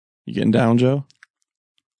You getting down, Joe?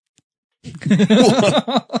 Get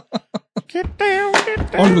down,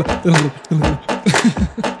 get down.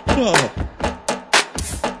 Oh.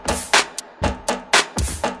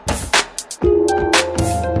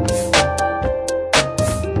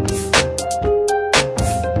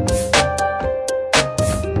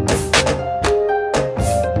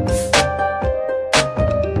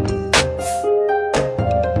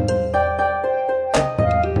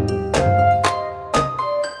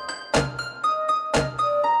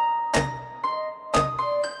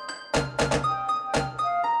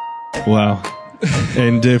 Wow.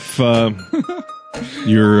 And if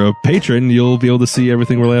you're a patron, you'll be able to see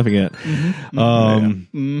everything we're laughing at.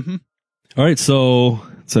 All right, so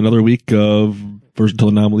it's another week of Versatile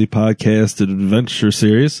Anomaly Podcast Adventure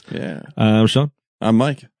Series. Yeah. I'm Sean. I'm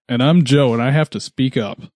Mike. And I'm Joe, and I have to speak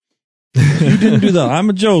up. You didn't do that. I'm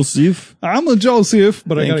a Joseph. I'm a Joseph,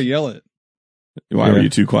 but I gotta yell it. Why were you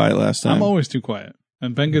too quiet last time? I'm always too quiet,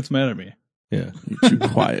 and Ben gets mad at me. Yeah. You're too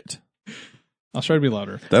quiet. I'll try to be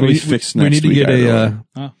louder. That'll be fixed next week.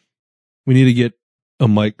 We need to get a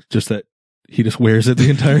mic just that he just wears it the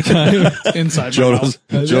entire time. Inside Joe my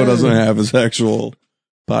mouth. Joe doesn't have his actual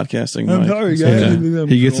podcasting mic. sorry, guys. Yeah.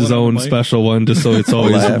 He gets his own special one just so it's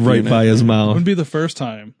always right by his mouth. Wouldn't be the first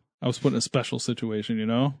time I was put in a special situation, you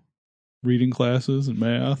know? Reading classes and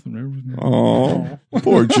math and everything. Oh,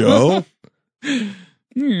 poor Joe.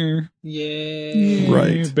 Yeah.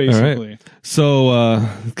 Right. Basically. Right. So,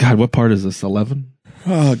 God, what part is this? 11?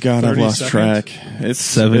 Oh, God, I've 30 lost seconds. track. It's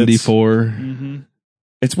 74.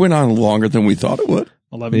 It's went on longer than we thought it would.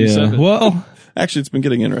 11 Yeah. 7. Well, Actually, it's been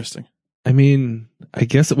getting interesting. I mean, I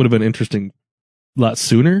guess it would have been interesting a lot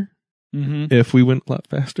sooner if we went a lot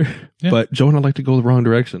faster. Yeah. But Joe and I like to go the wrong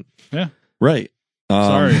direction. Yeah. Right.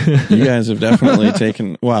 Sorry. You guys have definitely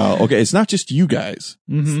taken... Wow. Okay, it's not just you guys.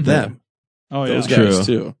 It's them. Oh, yeah. Those guys,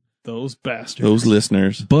 True. too. Those bastards. Those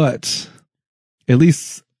listeners. But at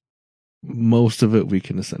least most of it we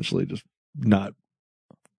can essentially just not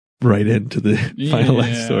right into the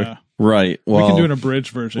finalized story. Right. Well, we can do an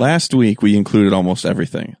abridged version. Last week, we included almost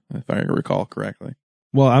everything, if I recall correctly.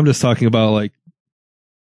 Well, I'm just talking about, like,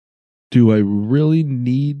 do I really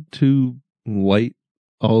need to light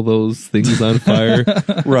all those things on fire?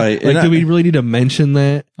 Right. Like, do we really need to mention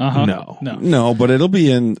that? No. No, but it'll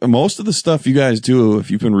be in most of the stuff you guys do.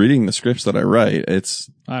 If you've been reading the scripts that I write,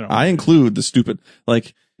 I include the stupid,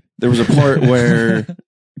 like, there was a part where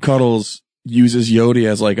Cuddles uses Yodi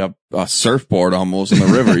as like a surfboard almost in the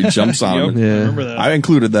river. He jumps on him. Yeah. I remember that. I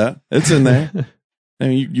included that. It's in there.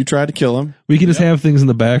 And you tried to kill him. We can just have things in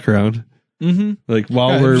the background. Like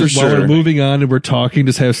while we're moving on and we're talking,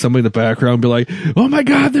 just have somebody in the background be like, "Oh my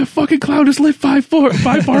God, that fucking clown just lit five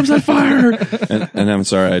farms on fire!" And I'm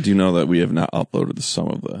sorry, I do know that we have not uploaded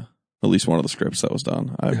at least one of the scripts that was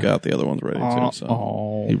done. I've got the other ones ready too.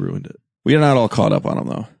 So He ruined it. we are not all caught up on them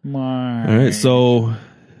though. All right, so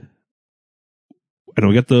I know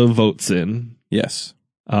we got the votes in. Yes.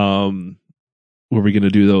 Were we going to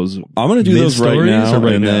do those? I'm going to do those right now,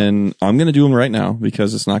 now? then I'm going to do them right now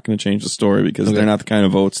because it's not going to change the story because they're not the kind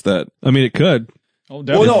of votes that. I mean, it could. Oh, Well,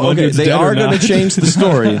 definitely. no, okay, it's they dead are or going not. to change the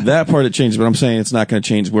story. That part it changes, but I'm saying it's not going to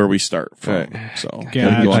change where we start from. So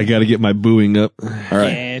I got to get my booing up. all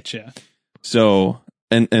right. Gotcha. So,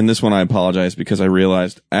 and this one I apologize because I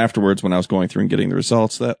realized afterwards when I was going through and getting the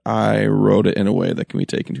results that I wrote it in a way that can be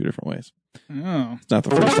taken two different ways. Oh. It's not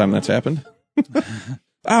the first time that's happened.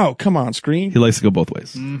 Oh, come on, screen. He likes to go both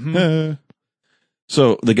ways.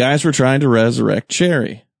 So the guys were trying to resurrect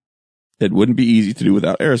Cherry. It wouldn't be easy to do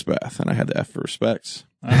without Arisbath, and I had to F for respects.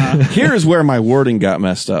 Here is where my wording got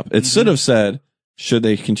messed up. It should have said, should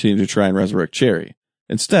they continue to try and resurrect Cherry?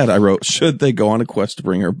 Instead, I wrote, should they go on a quest to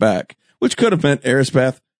bring her back? Which could have meant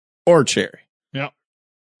Arisbath or Cherry. Yeah.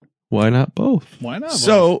 Why not both? Why not?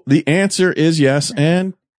 So the answer is yes,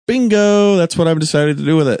 and bingo. That's what I've decided to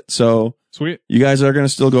do with it. So Sweet. you guys are going to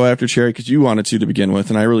still go after Cherry because you wanted to begin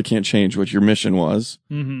with, and I really can't change what your mission was.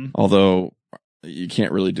 Although you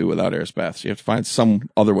can't really do it without Arisbath, so you have to find some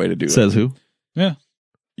other way to do it. Says who? Yeah.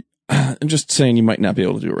 I'm just saying you might not be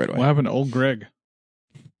able to do it right away. What happened to old Greg?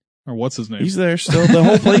 Or what's his name? He's there still. The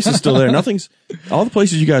whole place is still there. All the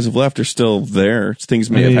places you guys have left are still there. Things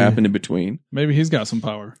may have happened in between. Maybe he's got some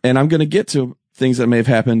power. And I'm going to get to things that may have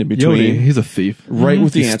happened in between. Yodi, he's a thief. Right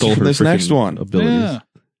with the He answer stole for her this next freaking one. Abilities. Yeah.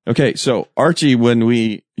 Okay, so Archie,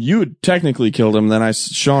 you had technically killed him. Then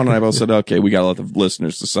Sean and I both said, okay, we got to let the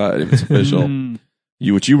listeners decide if it's official.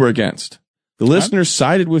 Which you were against. The listeners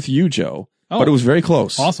sided with you, Joe, but it was very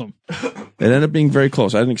close. Awesome. It ended up being very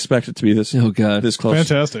close. I didn't expect it to be this close.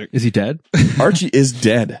 Fantastic. Is he dead? Archie is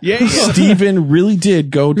dead. Yeah. Steven really did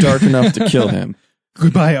go dark enough to kill him.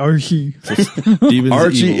 Goodbye, Archie.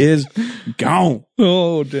 Archie is gone.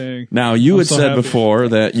 Oh, dang. Now, you had so said happy. before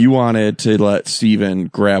that you wanted to let Steven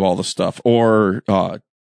grab all the stuff, or Oh,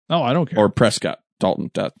 I don't care. or Prescott,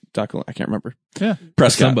 Dalton, I can't remember. Yeah.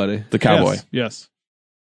 Prescott, Somebody. the cowboy. Yes.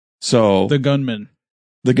 So The gunman.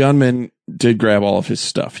 the gunman did grab all of his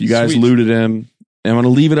stuff. You guys Sweet. looted him. I'm going to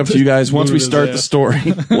leave it up to you guys once we Looted start his the story.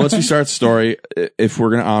 Once we start the story, if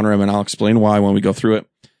we're going to honor him, and I'll explain why when we go through it.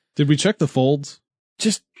 Did we check the folds?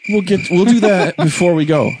 Just we'll do that before we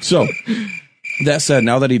go. So that said,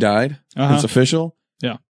 now that he died, it's official.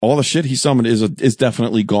 Yeah. All the shit he summoned is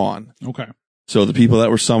definitely gone. Okay. So the people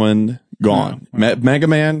that were summoned, gone. Yeah. Mega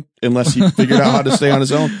Man, unless he figured out how to stay on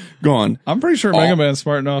his own, gone. I'm pretty sure Mega Man's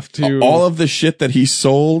smart enough to. All of the shit that he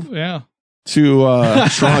sold Yeah. to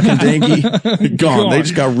Shrunk and Dinky, gone. They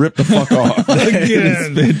just got ripped the fuck off.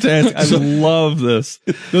 Again. Fantastic. I love this.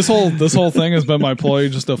 This whole thing has been my ploy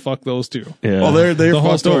just to fuck those two. Yeah. Well, they're The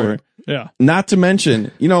whole fucked story. over. Yeah. Not to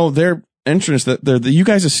mention, their entrance that you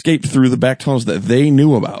guys escaped through the back tunnels that they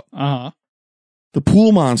knew about. Uh-huh. The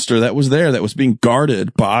pool monster that was there, that was being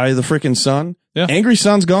guarded by the freaking sun. Yeah. Angry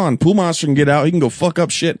Sun's gone. Pool monster can get out. He can go fuck up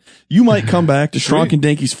shit. You might come back to Shrunk and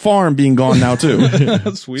Dinky's farm being gone now too.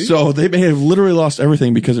 Sweet. So they may have literally lost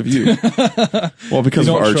everything because of you. Well, because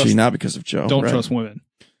of don't Archie, trust- not because of Joe. Don't right? trust women.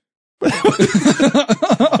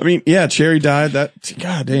 I mean, yeah, Cherry died.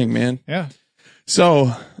 God dang, man. Yeah.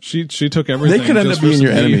 So She took everything. they could end just up being for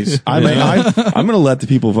your me. enemies. I'm going to let the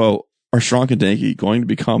people vote. Are Shrunk and Dinky going to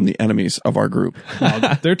become the enemies of our group?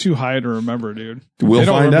 Oh, they're too high to remember, dude. We'll They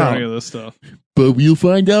don't find remember out. any of this stuff. But we'll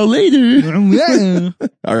find out later.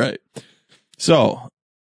 All right. So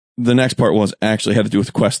the next part actually had to do with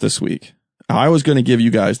the quest this week. I was going to give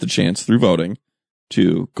you guys the chance through voting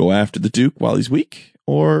to go after the Duke while he's weak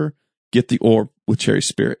or get the orb with Cherry's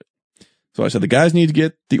spirit. So I said the guys need to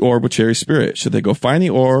get the orb with Cherry's spirit. Should they go find the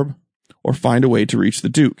orb or find a way to reach the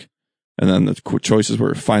Duke? And then the choices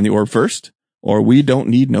were find the orb first or we don't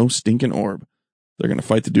need no stinking orb. They're going to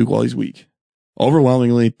fight the Duke while he's weak.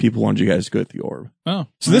 Overwhelmingly, people wanted you guys to go at the orb. Oh.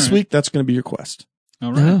 So this week, that's going to be your quest.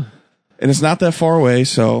 All right. And it's not that far away,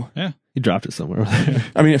 so He dropped it somewhere.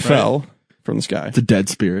 I mean, it fell from the sky. It's a dead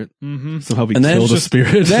spirit. Mm-hmm. Somehow we And then killed a it's just-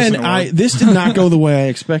 spirit. Then this did not go the way I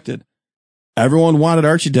expected. Everyone wanted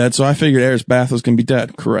Archie dead, so I figured Erisbath was going to be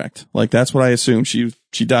dead. Correct. Like that's what I assumed. She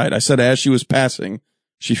died. I said as she was passing,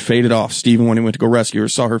 she faded off. Steven, when he went to go rescue her,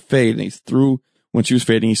 saw her fade, and he threw. When she was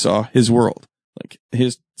fading, he saw his world, like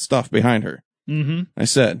his stuff behind her. Mm-hmm. I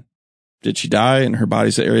said, did she die and her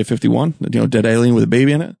body's at Area 51? Dead alien with a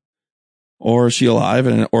baby in it? Or is she alive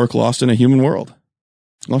and an orc lost in a human world?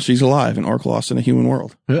 Well, she's alive and orc lost in a human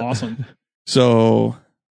world. Awesome. So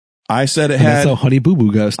I said it And had, that's how Honey Boo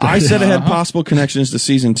Boo got started. I said it had possible connections to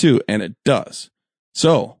season 2, and it does.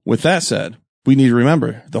 So with that said, we need to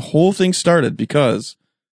remember the whole thing started because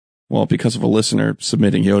of a listener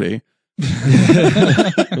submitting Yodi.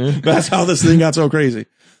 That's how this thing got so crazy.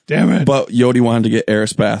 Damn it. But Yodi wanted to get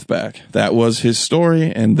Erisbath back. That was his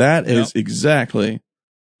story, and that is exactly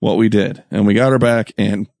what we did. And we got her back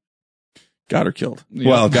and got her killed. Yep.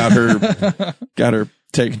 Well, got her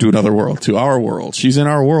taken to another world, to our world. She's in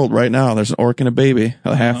our world right now. There's an orc and a baby,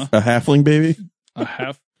 a halfling baby.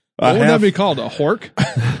 What would that be called? A hork?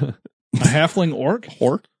 A halfling orc?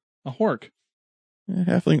 Hork? A hork. A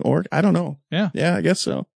halfling orc? I don't know. Yeah. Yeah, I guess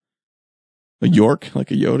so. A York,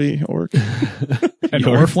 like a Yodi orc. An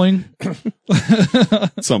orfling?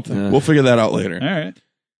 Something. Yeah. We'll figure that out later. All right.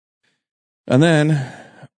 And then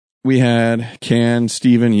we had, can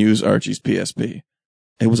Steven use Archie's PSP?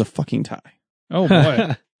 It was a fucking tie. Oh,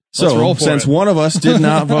 boy. So roll for since it. one of us did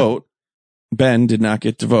not vote, Ben did not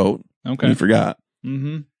get to vote. Okay. He forgot.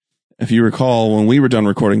 Mm-hmm. If you recall, when we were done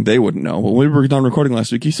recording, they wouldn't know. When we were done recording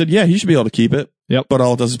last week, he said, yeah, he should be able to keep it. Yep. But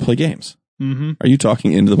all it does is play games. Mm-hmm. Are you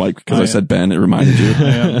talking into the mic because I I am. said Ben? It reminded you.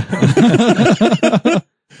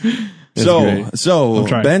 So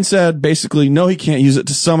trying. Ben said basically, no, he can't use it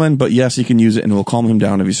to summon, but yes, he can use it and it will calm him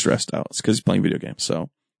down if he's stressed out. It's because he's playing video games. So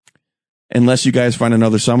unless you guys find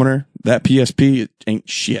another summoner, that PSP it ain't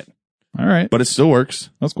shit, All right. but it still works.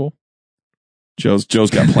 That's cool. Joe's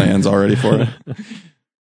got plans already for it.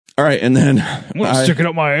 All right. And then I'm going to stick it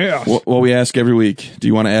up my ass. what we ask every week, do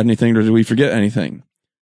you want to add anything or do we forget anything?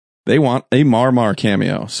 They want a Marmar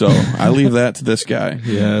cameo. So I leave that to this guy.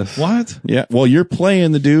 Yes. What? Yeah. Well, you're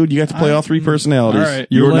playing the dude. You got to play all three personalities. all right.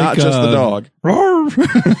 You're You're not like, just the dog.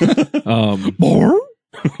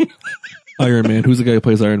 Iron Man. Who's the guy who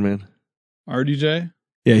plays Iron Man? RDJ?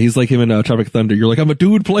 Yeah, he's like him in Tropic Thunder. You're like, I'm a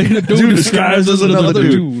dude playing a dude, disguised as another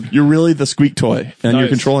dude. You're really the squeak toy, and you're Nice.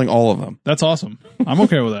 controlling all of them. That's awesome. I'm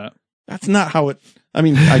okay with that. That's not how it. I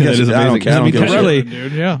mean, I guess That is I don't, amazing. I don't give a shit. Really,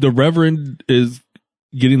 dude, yeah. the Reverend is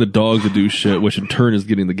getting the dog to do shit, which in turn is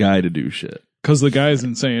getting the guy to do shit. Because the guy's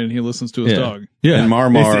insane and he listens to his dog. Yeah, And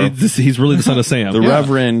Marmar, he's really the son of Sam. the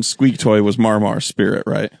Reverend Squeak Toy was Marmar's spirit,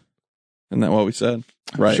 right? Isn't that what we said?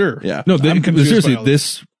 Right. Sure. Yeah. No, I'm confused seriously, by all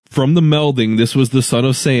this from the melding, this was the son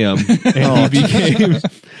of Sam, and he became,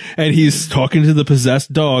 and he's talking to the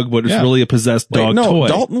possessed dog, but it's really a possessed dog toy.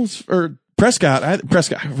 Dalton was, or Prescott.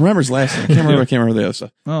 Prescott. I remember his last name. I can't remember the other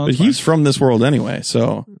stuff. Oh, but he's from this world anyway,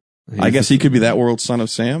 so I guess he could be that world's son of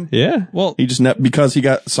Sam. Yeah. Well, He just because he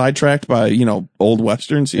got sidetracked by old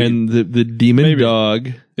westerns. And the demon dog,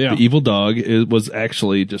 Yeah. the evil dog, was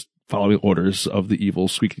actually just following orders of the evil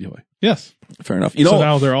Squeaky Toy. yes. Fair enough. So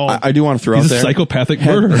now they're all. I do want to throw He's out a there. psychopathic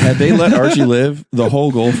murderer. Had they let Archie live, the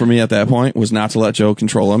whole goal for me at that point was not to let Joe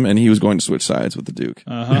control him, and he was going to switch sides with the Duke.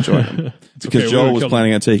 And join him. Because okay, we Joe would've was killed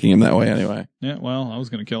planning on taking him that way anyway. Yeah, well, I was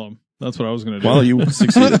going to kill him. That's what I was going to do. Well, you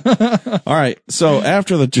succeeded. All right. So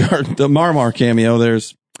after the Marmar cameo,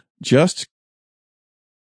 there's just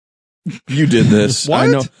you did this. What? I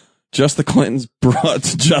know. Just the Clintons brought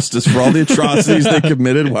to justice for all the atrocities they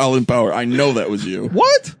committed while in power. I know that was you.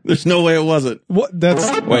 What? There's no way it wasn't. What?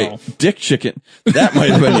 That's Wait, no. Dick Chicken. That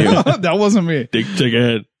might have been you. That wasn't me. Dick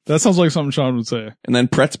chicken. That sounds like something Sean would say. And then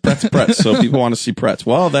Pretz. So people want to see Pretz.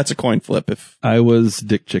 Well, that's a coin flip. If I was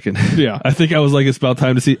Dick Chicken. Yeah. I think I was like, it's about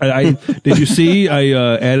time to see. I did you see? I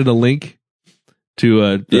added a link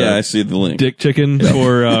to yeah, I see the link. Dick Chicken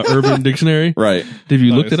for Urban Dictionary. Right. Have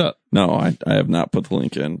you Nice. looked it up? No, I have not put the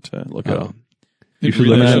link in to look it up. You should Read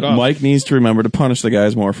look that it shit up. off. Mike needs to remember to punish the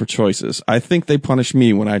guys more for choices. I think they punish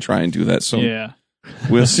me when I try and do that. So Yeah.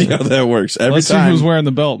 we'll see how that works. Every Let's see time. who's wearing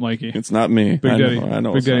the belt, Mikey. It's not me. Big Daddy. I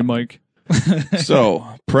know Big it's Daddy not. Mike. So,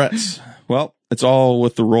 Pretz. Well, it's all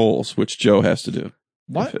with the rolls, which Joe has to do.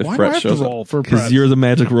 What? If Why do I Pretz have to shows up. roll for Because Pretz? you're the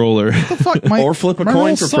magic roller. What the fuck, Mike? Or flip a My coin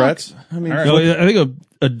rolls for suck. Pretz. I mean, All right. No, I think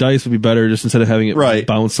a dice would be better just instead of having it Right.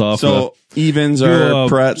 bounce off. So evens are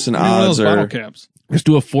Pretz and Give me one of odds those bottle are caps. just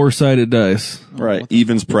do a 4-sided dice. right.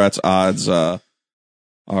 Evens, Pretz, odds are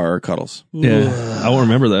Cuddles. Yeah, I won't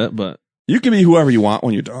remember that, but You can be whoever you want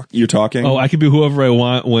when you're talking. I can be whoever I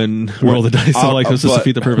want when roll the dice. So like let's just but-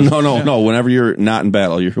 defeat the purpose. No. Whenever you're not in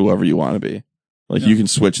battle, you're whoever you want to be. Like you can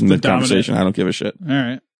switch in the dominant. conversation. I don't give a shit. All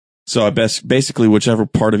right. So I basically whichever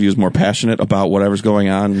part of you is more passionate about whatever's going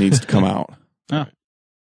on needs to come out. Oh.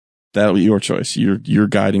 That'll be your choice. You're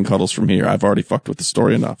guiding Cuddles from here. I've already fucked with the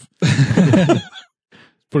story enough.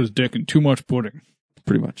 Put his dick in too much pudding.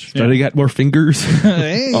 Pretty much. Daddy got more fingers.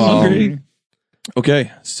 Hey, Hungry.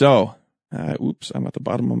 Okay, so oops, I'm at the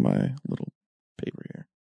bottom of my little paper here.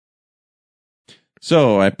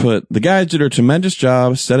 So I put the guys did a tremendous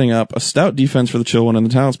job setting up a stout defense for the children and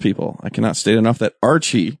the townspeople. I cannot state enough that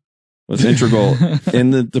Archie was integral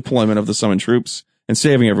in the deployment of the summoned troops and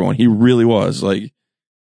saving everyone. He really was. Like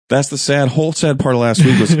that's the whole sad part of last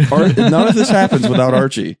week was none of this happens without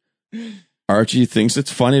Archie. Archie thinks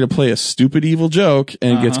it's funny to play a stupid evil joke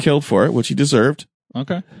and gets killed for it, which he deserved.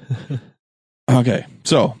 Okay. Okay,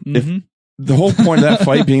 so if the whole point of that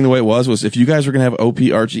fight being the way it was if you guys were going to have OP,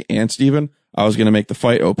 Archie, and Steven, I was going to make the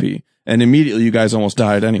fight OP. And immediately you guys almost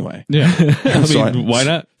died anyway. Yeah. Why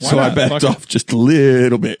not? So Why I not? backed Fuck off just a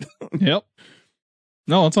little bit. Yep.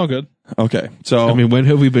 No, it's all good. Okay, so I mean, when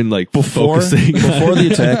have we been like before focusing? before the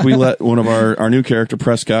attack, we let one of our new character,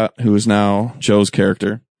 Prescott, who is now Joe's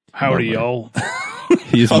character. Howdy, y'all.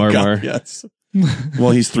 He's Oh, Marmar. God, yes.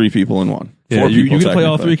 Well, he's 3 people in one. Yeah, 4 you people can play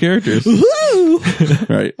all 3 technically. characters.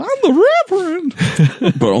 Right. I'm the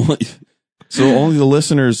Reverend. But only the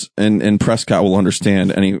listeners and Prescott will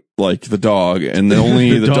understand any like the dog, and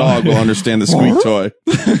only the dog will understand the squeak toy.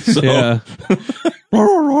 So Yeah.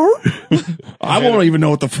 I won't even know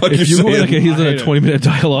what the fuck If you're you were saying. like he's in I a hate it. 20-minute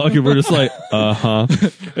dialogue and we're just like, It's All right,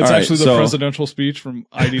 actually the so- presidential speech from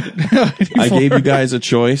ID. I gave you guys a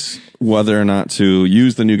choice whether or not to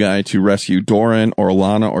use the new guy to rescue Doran or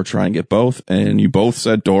Lana or try and get both, and you both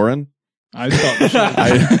said Doran. I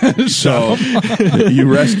thought So you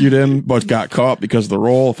rescued him, but got caught because of the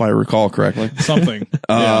roll, if I recall correctly. something.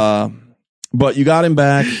 Yeah. But you got him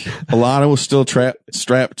back. Alana was still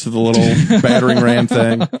strapped to the little battering ram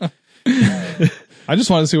thing. I just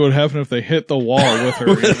wanted to see what happened if they hit the wall with her.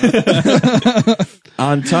 You know?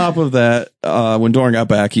 On top of that, when Doran got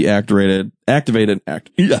back, he activated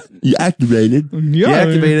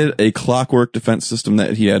a clockwork defense system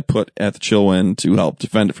that he had put at the Chillwind to help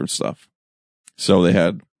defend it from stuff. So they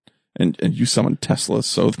had, and you summoned Teslas.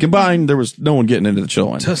 So combined, there was no one getting into the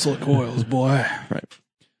Chillwind. Tesla coils, boy. Right.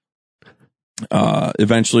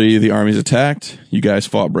 Eventually the armies attacked. You guys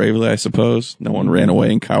fought bravely, I suppose. No one ran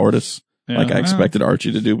away in cowardice. like I expected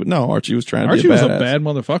Archie to do. But no, Archie was trying to Archie be a was badass. a bad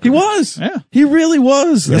motherfucker. He was. Yeah. He really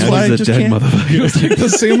was. That's why I he's a just dead can't. motherfucker. He was like the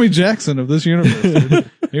Sammy Jackson of this universe.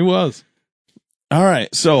 Dude. He was. All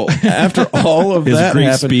right. So after all of His that Greek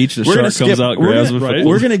happened, speech, the we're gonna shark comes out, we're grabs gonna- him. right?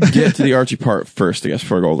 We're going to get to the Archie part first, I guess,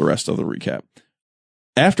 before I go all the rest of the recap.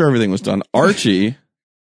 After everything was done, Archie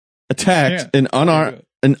attacked an unarmed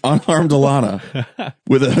Alana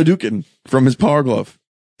with a Hadouken from his power glove.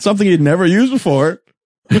 Something he'd never used before.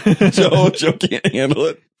 Joe can't handle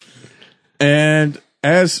it. And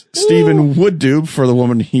as Steven would do for the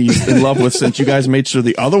woman he's in love with, since you guys made sure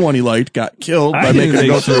the other one he liked got killed by making her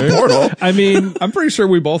go through the portal. I mean, I'm pretty sure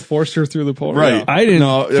we both forced her through the portal. Right. Yeah. I didn't.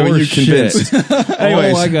 No, I mean, you force convinced. shit.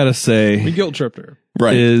 Anyways. All I gotta We say guilt tripped her.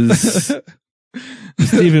 Right. is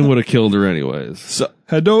Steven would have killed her anyways. So,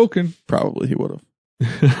 Hadouken. probably he would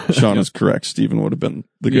have. Sean is correct. Steven would have been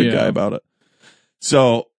the good Yeah. guy about it.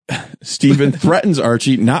 So Steven threatens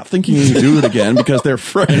Archie, not thinking he can do it again because they're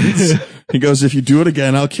friends. He goes, if you do it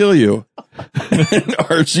again, I'll kill you. And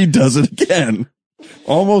Archie does it again.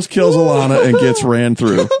 Almost kills Alana and gets ran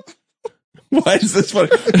through. Why is this funny?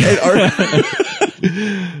 Hey,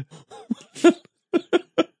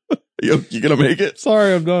 you gonna make it?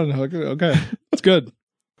 Sorry, I'm done. Okay. It's good.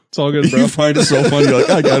 It's all good, bro. You find it so funny. You're like,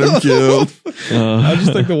 I got him killed. I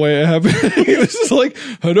just think the way it happened, it was just like,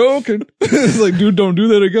 Hadouken. It's like, dude, don't do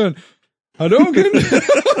that again. Hadouken.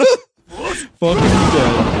 Fucking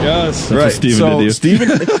dead. Yes. Right. Steven so did to you. Steven,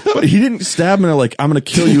 but he didn't stab him like, I'm going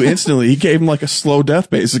to kill you instantly. He gave him like a slow death,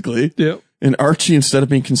 basically. Yep. And Archie, instead of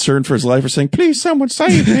being concerned for his life or saying, please, someone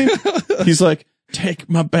save me, he's like, take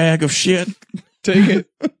my bag of shit. Take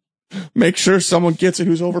it. Make sure someone gets it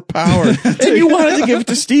who's overpowered. And you wanted to give it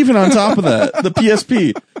to Steven on top of that, the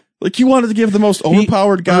PSP. Like, you wanted to give the most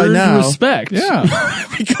overpowered guy Earned now. respect. Yeah.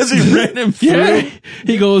 Because he ran him through. Yeah.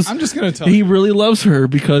 He goes, I'm just going to tell he you. really loves her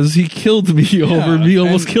because he killed me over me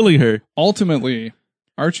almost and- killing her. Ultimately,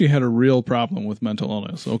 Archie had a real problem with mental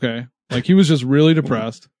illness, okay? Like, he was just really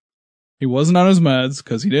depressed. He wasn't on his meds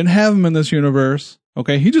because he didn't have them in this universe.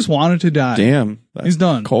 Okay, he just wanted to die. Damn. That's He's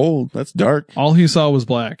done. cold. That's dark. All he saw was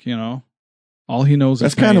black, you know? All he knows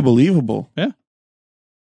That's is pain. kind of believable. Yeah.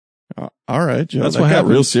 All right, Joe. That's That what got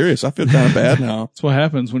happens. real serious. I feel kind of bad now. That's what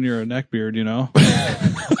happens when you're a neckbeard, you know?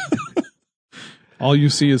 All you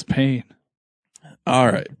see is pain. All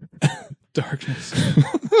right. Darkness.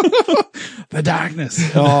 The darkness.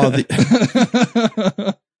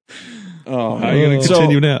 Oh, How are you going to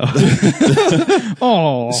continue now?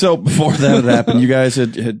 Oh. So before that had happened, you guys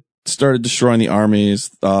had started destroying the armies.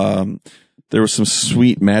 There were some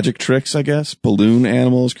sweet magic tricks, I guess. Balloon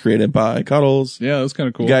animals created by Cuddles. Yeah, that was kind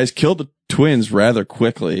of cool. You guys killed the twins rather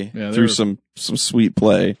quickly Yeah, they through were some sweet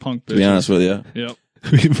play. Punk To be bitches. honest with you. Yep.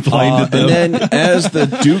 We blinded them. And then as the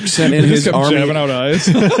Duke sent in They his just kept army, jabbing out eyes.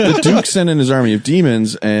 the Duke sent in his army of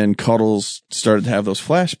demons, and Cuddles started to have those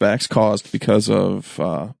flashbacks caused because of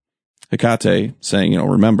Hecate saying,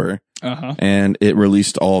 remember. Uh-huh. And it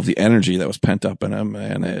released all of the energy that was pent up in him,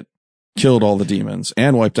 and it killed all the demons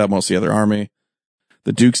and wiped out most of the other army.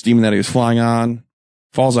 The Duke's demon that he was flying on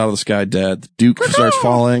falls out of the sky dead. The Duke starts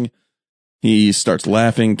falling. He starts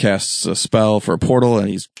laughing, casts a spell for a portal, and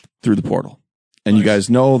he's through the portal. And you guys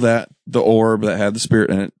know that the orb that had the spirit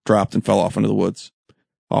in it dropped and fell off into the woods,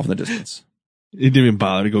 off in the distance. He didn't even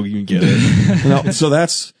bother to go even get it. No, so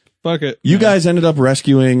that's, Fuck it. you guys ended up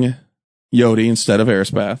rescuing Yodi instead of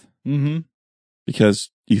Arispath Mm-hmm. because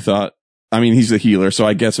you thought, he's a healer, so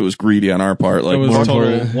I guess it was greedy on our part. Like, It was more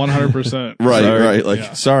total important. 100%. Right, Sorry. right. Like,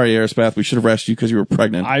 Yeah. sorry, Arispath, we should have rescued you because you were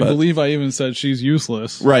pregnant. I but- believe I even said she's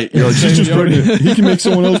useless. Right. You're like, she's just pregnant. He can make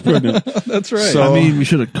someone else pregnant. That's right. So- we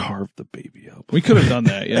should have carved the baby up. we could have done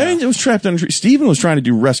that, yeah. And it was trapped under a tree. Steven was trying to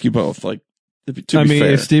do rescue both. Like, to be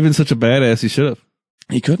fair. if Steven's such a badass, he should have.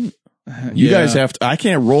 He couldn't. You guys have to, I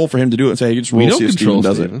can't roll for him to do it and say, hey, you just roll We see don't if Steven control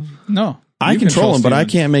does Steven. No. I You control him, but I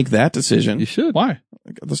Steven. can't make that decision. You should. Why?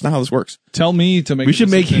 That's not how this works. Tell me to make We a should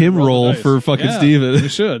make decision him and roll the dice. for fucking Yeah, Steven. We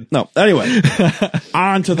should. No. Anyway,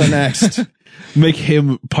 on to the next. Make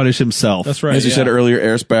him punish himself. That's right. As you yeah. said earlier,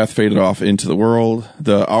 Arispath faded off into the world,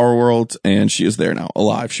 our world, and she is there now,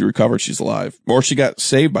 alive. She recovered. She's alive. Or she got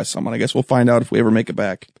saved by someone. I guess we'll find out if we ever make it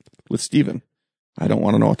back with Steven. I don't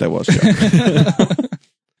want to know what that was, Joe.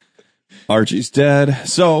 Archie's dead.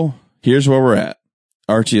 So here's where we're at.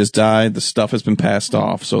 Archie has died. The stuff has been passed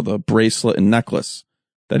off. So the bracelet and necklace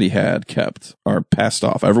that he had kept are passed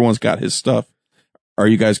off. Everyone's got his stuff. Are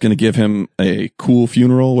you guys going to give him a cool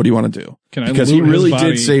funeral? What do you want to do? Can I Because he loot his really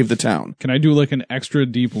body? did save the town. Can I do like an extra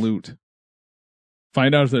deep loot?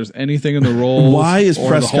 Find out if there's anything in the rolls. Why is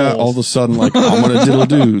Prescott all of a sudden like, I'm going to diddle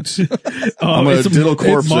dudes? I'm going to diddle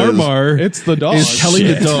corpses. Marmar. It's the dog. Is telling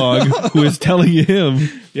the dog who is telling him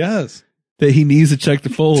yes. that he needs to check the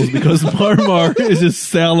folds because Marmar is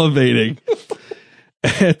just salivating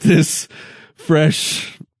at this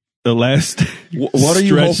fresh, elastic, what are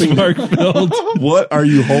you hoping? What are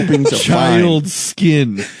you hoping to child find?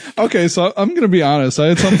 Skin. Okay, so I'm going to be honest. I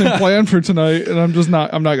had something planned for tonight, and I'm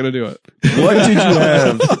not going to do it. What did you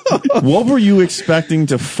have? What were you expecting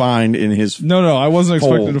to find in his No, I wasn't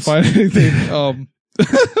expecting to folds? find anything.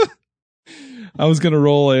 I was going to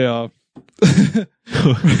roll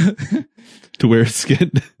To wear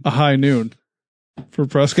skin. a high noon for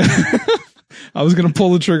Prescott. I was going to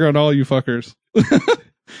pull the trigger on all you fuckers.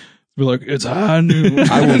 Be like, it's high noon.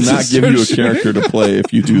 I will not give you a character to play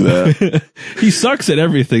if you do that. He sucks at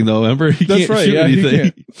everything, though. Remember, he That's can't right, shoot yeah, he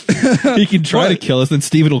anything. He can try to kill us, then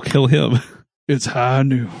Steven will kill him. It's high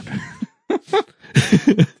noon.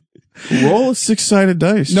 Roll a 6-sided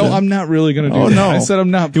dice. No, Tim. I'm not really going to do Oh, that. no. I said I'm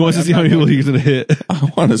not. He wants to see how many people he's going to hit. I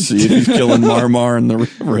want to see if he's killing Marmar and the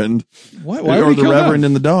Reverend. Why or would he the kill Reverend them?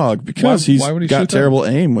 and the dog. Because Why would he he's got shoot them? terrible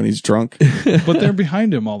aim when he's drunk. But they're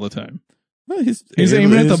behind him all the time. Well, He's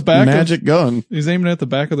aiming at the his back of- magic gun. He's aiming at the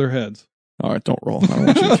back of their heads. All right, don't roll. I don't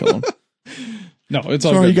want you to kill him. No, it's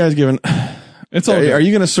all So are good. you guys giving... It's all Are good.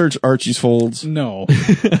 you going to search Archie's folds? No.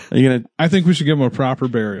 Are you going to... I think we should give him a proper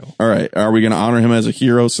burial. All right. Are we going to honor him as a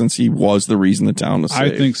hero since he was the reason the town was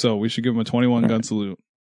saved? I think so. We should give him a 21 gun salute.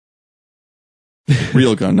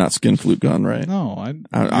 Real gun, not skin flute gun, right? No, I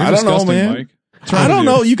you're don't know, disgusting, man. Mike. I don't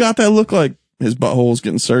know. You got that look like his butthole's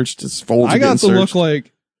getting searched. His folds I are getting got the look searched.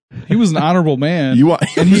 like he was an honorable man. He was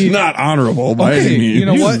not honorable by Okay, any means. you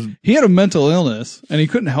know what? He had a mental illness, and he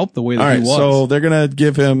couldn't help the way that All right, he was. so they're going to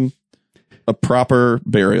give him a proper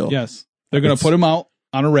burial. Yes, they're going to put him out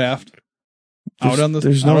on a raft, There's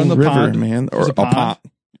out on the river, pond. man. Or There's a pond.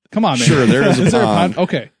 Come on, man. Sure, there is a there pond.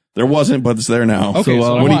 Okay. There wasn't, but it's there now. Okay, so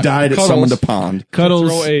I when he want died, it Cuddles summoned a pond.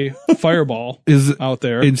 Cuddles Throw a fireball is out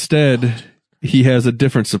there. instead, he has a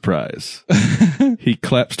different surprise. He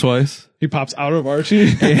claps twice. He pops out of Archie.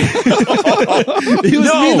 He was me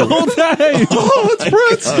the whole time. Oh, it's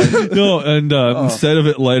Prince. No, and instead of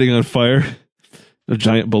it lighting on fire, a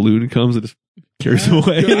giant balloon comes and just carries him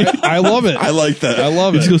away. I love it. I like that. I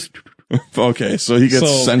love He it. just goes, Okay, so he gets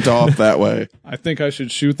So- sent off that way. I think I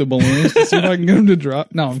should shoot the balloons to see if I can get him to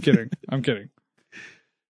drop. No, I'm kidding.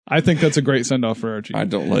 I think that's a great send off for Archie. I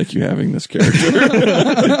don't like you having this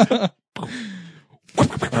character.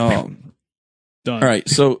 Done. All right,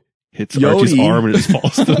 so hits Yodi. Archie's arm and it just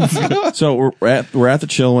falls. so we're at the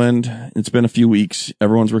Chillwind. It's been a few weeks.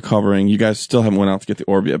 Everyone's recovering. You guys still haven't went out to get the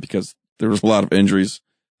orb yet because there was a lot of injuries.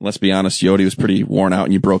 Let's be honest, Yodi was pretty worn out,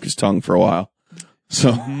 and you broke his tongue for a while.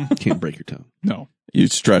 So Can't break your tongue. No. you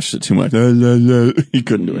stretched it too much. He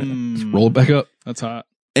couldn't do anything. Roll it back up. That's hot.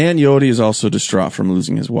 And Yodi is also distraught from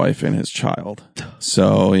losing his wife and his child.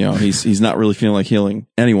 So, he's not really feeling like healing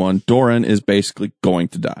anyone. Doran is basically going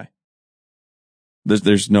to die.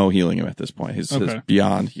 There's no healing him at this point. His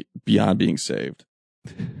beyond being saved.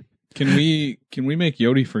 Can we make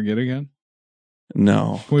Yodi forget again?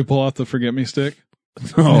 No. Can we pull out the forget me stick?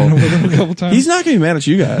 No. With him a couple times? He's not going to be mad at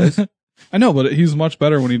you guys. I know, but he's much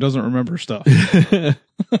better when he doesn't remember stuff.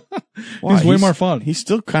 Why? He's way more fun. He's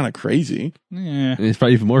still kind of crazy. Yeah. And he's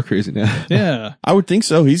probably even more crazy now. Yeah. I would think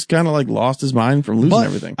so. He's kind of like lost his mind from losing But,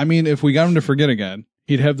 everything. I mean, if we got him to forget again,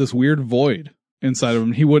 he'd have this weird void inside of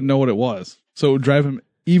him. He wouldn't know what it was. So it would drive him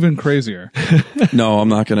even crazier. No, I'm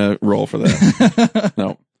not going to roll for that.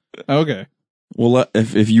 No. Okay. Well,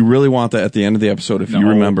 if you really want that at the end of the episode, if you No.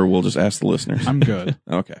 remember, we'll just ask the listeners. I'm good.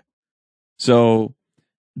 Okay. So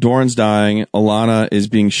Doran's dying. Alana is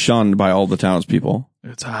being shunned by all the townspeople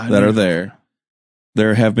It's hot. that are there.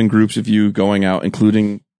 There have been groups of you going out,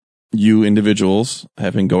 including you individuals,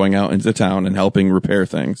 have been going out into the town and helping repair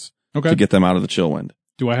things Okay. to get them out of the Chillwind.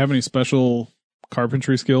 Do I have any special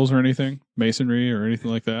carpentry skills or anything? Masonry or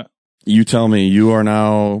anything like that? You tell me. You are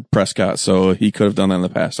now Prescott, so he could have done that in the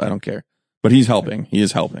past. I don't care. But he's helping. He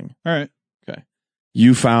is helping. All right.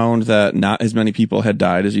 You found that not as many people had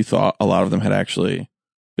died as you thought. A lot of them had actually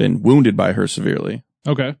been wounded by her severely.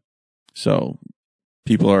 Okay. So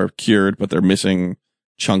people are cured, but they're missing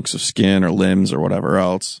chunks of skin or limbs or whatever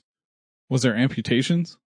else. Was there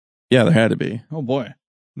amputations? Yeah, there had to be. Oh boy.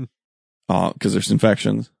 Because there's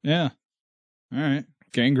infections. Yeah. All right.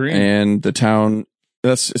 Gangrene. And the town,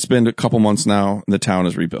 it's been a couple months now, and the town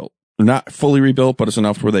is rebuilt. Not fully rebuilt, but it's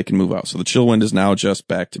enough where they can move out. So the Chillwind is now just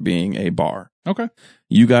back to being a bar. Okay.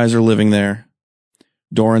 You guys are living there.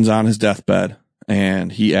 Doran's on his deathbed,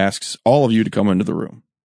 and he asks all of you to come into the room.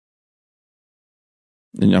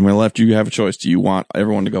 And I'm going to let you have a choice. Do you want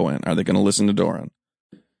everyone to go in? Are they going to listen to Doran?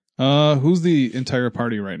 Who's the entire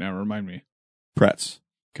party right now? Remind me. Pretz.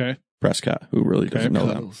 Okay. Prescott, who really doesn't know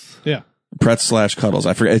them. Yeah. Pretz / Cuddles.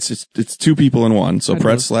 I forget. It's two people in one. So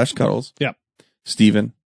Pretz / Cuddles. Yeah.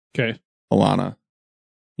 Steven. Okay. Alana.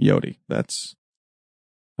 Yodi. That's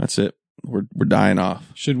it. We're dying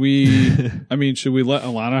off. Should we let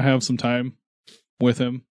Alana have some time with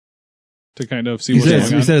him to kind of see what's going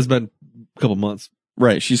on? He said it's been a couple months.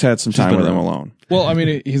 Right. She's had some time with him alone. Well, I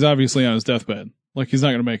mean, he's obviously on his deathbed. Like, he's not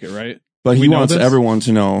going to make it, right? But he wants everyone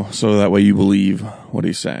to know so that way you believe what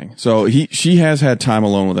he's saying. So she has had time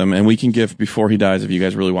alone with him, and we can give before he dies if you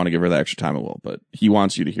guys really want to give her the extra time, I will. But he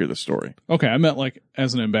wants you to hear the story. Okay, I meant like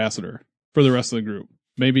as an ambassador for the rest of the group.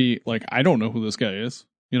 Maybe like I don't know who this guy is.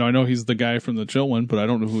 You know, I know he's the guy from the Chillwind, but I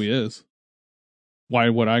don't know who he is. Why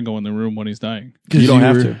would I go in the room when he's dying? You don't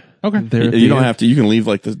have to. Okay. You don't have to. You can leave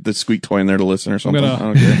like the squeak toy in there to listen or something. I'm I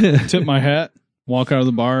don't care. Tip my hat, walk out of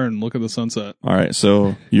the bar, and look at the sunset. All right,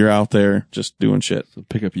 so you're out there just doing shit. So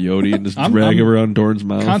pick up Yodi and just drag him around Doran's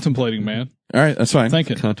mouth. Contemplating, man. All right, that's fine.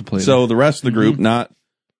 Thinking. Contemplating. So the rest of the group, not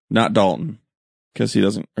Dalton, because he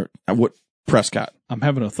doesn't. What Prescott? I'm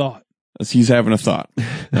having a thought. He's having a thought.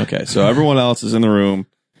 Okay, so everyone else is in the room.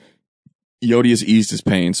 Yodi has eased his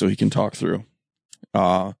pain so he can talk through.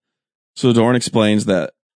 So Doran explains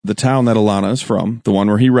that the town that Alana is from, the one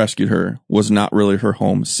where he rescued her, was not really her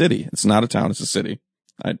home city. It's not a town, it's a city.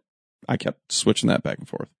 I kept switching that back and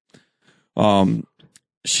forth.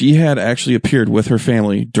 She had actually appeared with her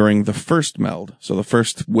family during the first meld. So the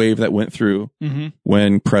first wave that went through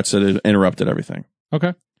when Pretz had interrupted everything.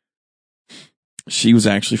 Okay. She was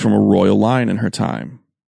actually from a royal line in her time.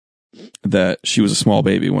 That she was a small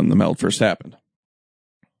baby when the meld first happened.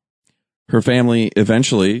 Her family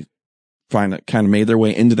eventually kind of made their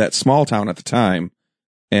way into that small town at the time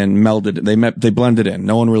and melded. They blended in.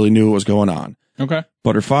 No one really knew what was going on. Okay.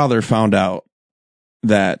 But her father found out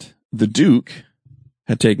that the Duke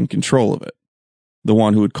had taken control of it. The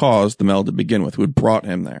one who had caused the meld to begin with, who had brought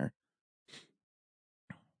him there.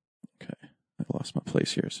 Okay. I lost my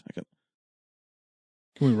place here a second.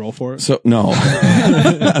 Can we roll for it? So, no.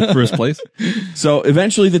 First place. So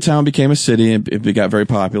eventually the town became a city and it got very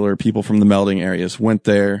popular. People from the melding areas went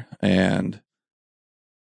there, and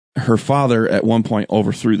her father at one point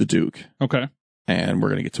overthrew the Duke. Okay. And we're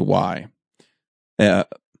going to get to why. Her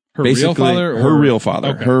real father? Her real father.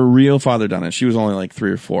 Okay. Her real father done it. She was only like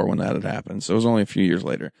 3 or 4 when that had happened. So it was only a few years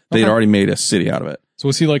later. They'd already made a city out of it. So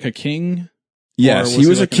was he like a king? Yes, he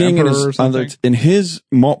was like a king in his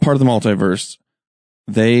part of the multiverse.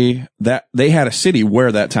 They had a city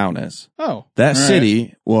where that town is. Oh. That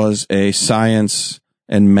city was a science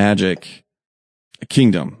and magic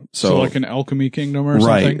kingdom. So like an alchemy kingdom or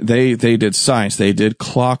something? Right. They did science. They did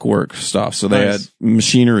clockwork stuff. So they had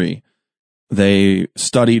machinery. They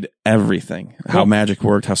studied everything. Cool. How magic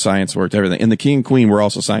worked, how science worked, everything. And the king and queen were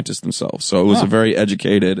also scientists themselves. So it was a very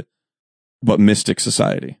educated but mystic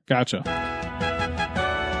society. Gotcha.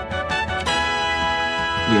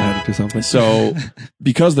 You had to do something. So,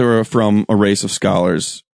 because they were from a race of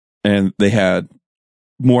scholars and they had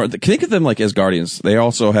more, think of them like as guardians. They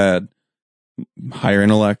also had higher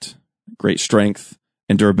intellect, great strength,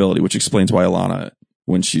 and durability, which explains why Alana,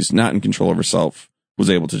 when she's not in control of herself, was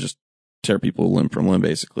able to just tear people limb from limb,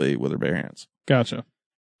 basically, with her bare hands. Gotcha.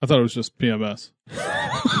 I thought it was just PMS.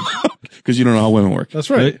 Because you don't know how women work. That's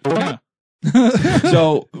right. Yeah.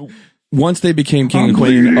 So, once they became king and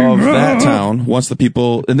queen of that town, once the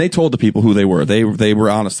people, and they told the people who they were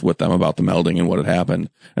honest with them about the melding and what had happened,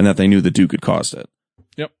 and that they knew the Duke had caused it.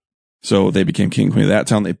 Yep. So they became king and queen of that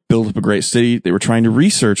town. They built up a great city. They were trying to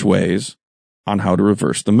research ways on how to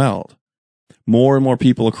reverse the meld. More and more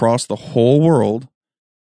people across the whole world,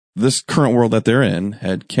 this current world that they're in,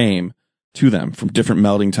 had came to them from different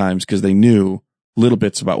melding times because they knew little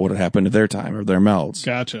bits about what had happened at their time or their melds.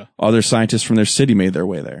 Gotcha. Other scientists from their city made their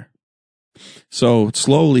way there. So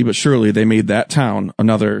slowly but surely, they made that town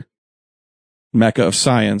another mecca of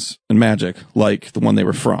science and magic, like the one they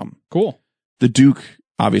were from. Cool. The Duke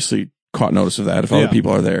obviously caught notice of that if other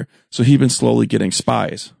people are there. So he'd been slowly getting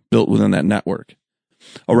spies built within that network.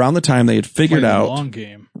 Around the time they had figured out... long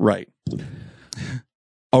game. Right.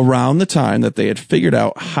 Around the time that they had figured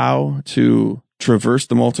out how to traverse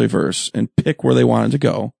the multiverse and pick where they wanted to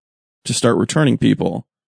go to start returning people,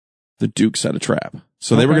 the Duke set a trap.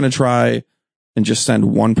 So they were going to try and just send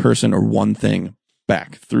one person or one thing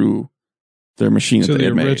back through their machine that they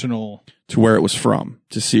had made to where it was from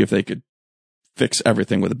to see if they could fix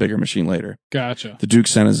everything with a bigger machine later. Gotcha. The Duke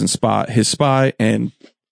sent his spy and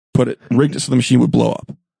rigged it so the machine would blow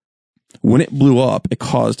up. When it blew up, it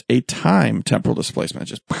caused a time temporal displacement,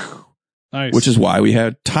 just Nice. which is why we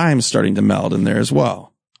had time starting to meld in there as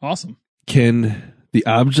well. awesome. Can the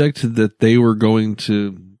object that they were going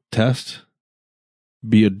to test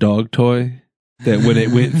be a dog toy that when it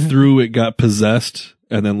went through, it got possessed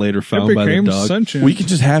and then later found by the dog? Sentient. We could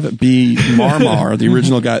just have it be Marmar, the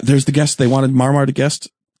original guy. There's the guest. They wanted Marmar to guest.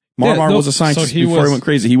 Marmar was a scientist before he went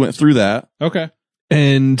crazy. He went through that. Okay.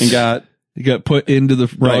 And got put into the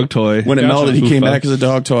dog toy. When it melted, he came back as a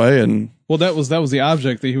dog toy, and well, that was the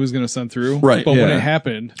object that he was going to send through. Right. But when it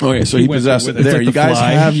happened, okay, so he possessed it. There, like you guys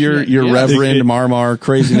fly. have your Reverend Marmar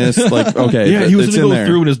craziness. Like, okay, Yeah, he was it's going in to there.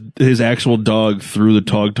 go through and his actual dog threw the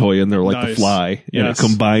dog toy in there like the Nice. fly. And Yes. it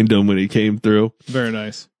combined them when he came through. very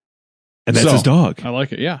nice. And that's So- his dog. I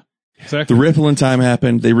like it. Yeah. Exactly. The ripple in time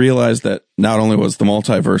happened. They realized that not only was the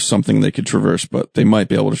multiverse something they could traverse, but they might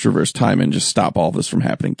be able to traverse time and just stop all this from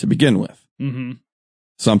happening to begin with. Mm-hmm.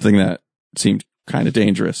 Something that seemed kind of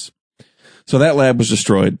dangerous. So that lab was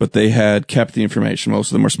destroyed, but they had kept the information. Most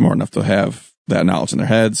of them were smart enough to have that knowledge in their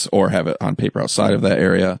heads or have it on paper outside of that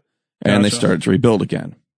area. And they Gotcha. started to rebuild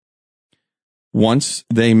again. Once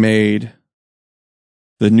they made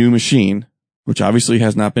the new machine, which obviously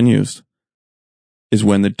has not been used, is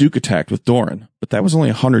when the Duke attacked with Doran. But that was only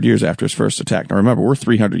 100 years after his first attack. Now remember, we're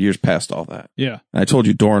 300 years past all that. Yeah. And I told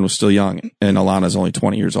you Doran was still young, and Alana's only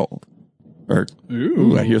 20 years old. Or,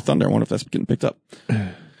 Ooh. I hear thunder. I wonder if that's getting picked up.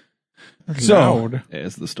 So,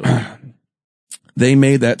 As the story. they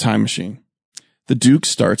made that time machine. The Duke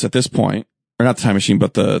starts at this point, or not the time machine,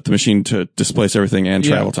 but the machine to displace everything and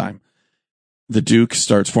travel Yeah. time. The Duke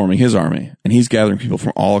starts forming his army, and he's gathering people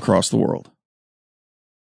from all across the world.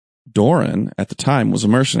 Doran, at the time, was a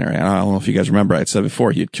mercenary. I don't know if you guys remember, I had said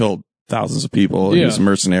before, he had killed thousands of people. And he Yeah. was a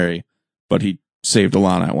mercenary, but he saved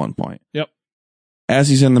Alana at one point. Yep. As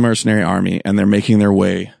he's in the mercenary army and they're making their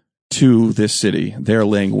way to this city, they're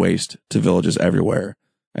laying waste to villages everywhere.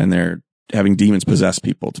 And they're having demons possess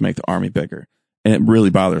people to make the army bigger. And it really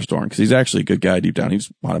bothers Doran because he's actually a good guy deep down. He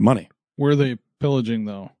just wanted money. Were they pillaging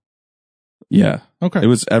though? Yeah. Okay. It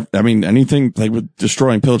was, I mean, anything like with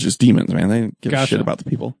destroying pillages, demons, man. They didn't give a Gotcha. shit about the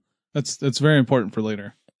people. That's very important for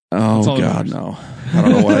later. Oh, That's all that God, matters. no. I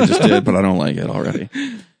don't know what I just did, but I don't like it already.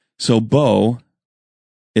 So Bo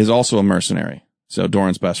is also a mercenary. So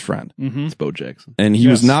Doran's best friend. Mm-hmm. It's Bo Jackson. And he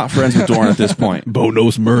was Yes. not friends with Doran at this point. Bo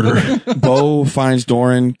knows murder. Bo finds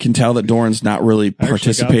Doran, can tell that Doran's not really actually got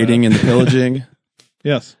participating that. in the pillaging,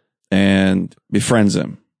 Yes. and befriends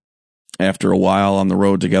him. After a while on the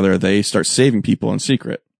road together, they start saving people in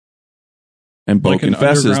secret. And Bo Like an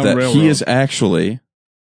confesses that underground he railroad. is actually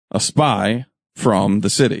a spy from the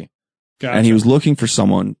city. Gotcha. And he was looking for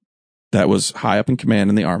someone that was high up in command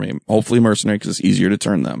in the army, hopefully a mercenary because it's easier to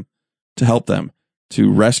turn them, to help them to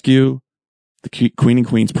rescue the Queen and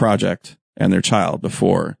Queen's project and their child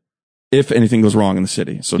before, if anything goes wrong in the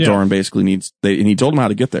city. So Yeah. Doran basically and he told him how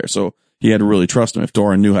to get there. So he had to really trust him. If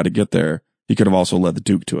Doran knew how to get there, he could have also led the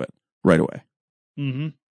Duke to it right away. Mm-hmm.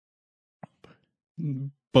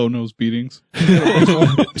 Bo knows beatings.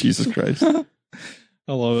 Jesus Christ.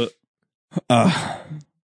 I love it.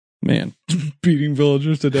 Man. Beating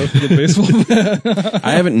villagers to death with a baseball bat.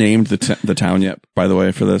 I haven't named the town yet, by the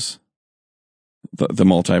way, for this. The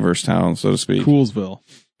multiverse town, so to speak. Coolsville.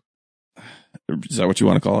 Is that what you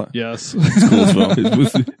want to call it? Yes.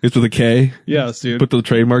 Coolsville. It's with a K. Yes, dude. Put the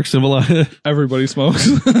trademark symbol on it. Everybody smokes.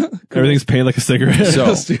 Everything's painted like a cigarette. So-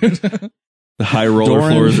 Yes, dude. The high roller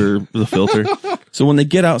Doran- floors are the filter. So when they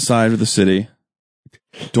get outside of the city,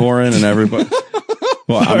 Doran and everybody.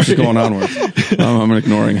 Well, I'm just going onward. I'm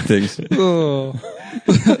ignoring things. Oh.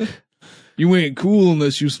 You ain't cool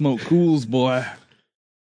unless you smoke cools, boy.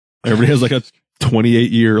 Everybody has like a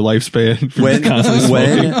 28-year lifespan for When, constantly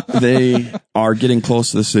smoking. when they are getting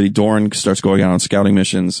close to the city, Doran starts going out on scouting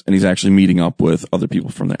missions, and he's actually meeting up with other people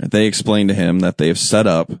from there. They explain to him that they have set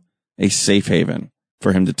up a safe haven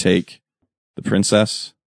for him to take the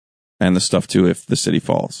princess and the stuff to if the city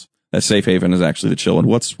falls. That safe haven is actually the chill. And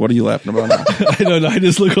what are you laughing about now? I don't know. I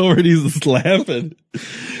just look over and he's just laughing.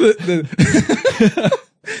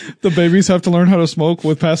 The babies have to learn how to smoke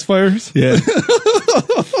with pacifiers. Yeah.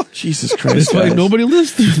 Jesus Christ. It's like guys. nobody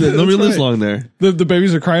lives through that. Nobody lives right. long there. The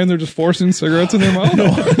babies are crying. They're just forcing cigarettes in their mouth.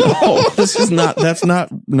 No, this is not, that's not,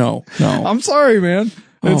 no. I'm sorry, man.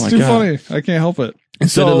 Oh It's my too God. funny. I can't help it.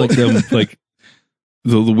 Instead of like them, like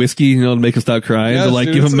the whiskey, you know, to make them stop crying, Yes, they're like,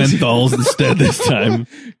 dude, give them it's- menthols instead this time.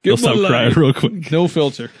 They'll stop them a crying light. real quick. No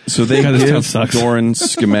filter. So they God, this town give sucks. Doran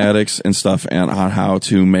schematics and stuff and on how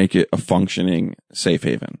to make it a functioning safe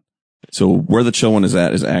haven. So where the chill one is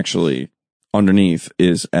at is actually underneath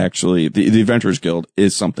is actually the Adventurers Guild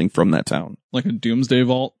is something from that town. Like a doomsday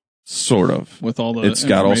vault. Sort of. with all the It's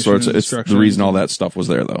got all information sorts and of, it's the instructions. reason all that stuff was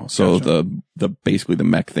there though. So Gotcha. the basically the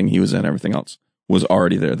mech thing he was in, everything else was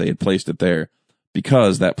already there. They had placed it there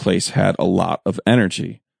because that place had a lot of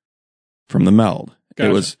energy from the meld. Gotcha.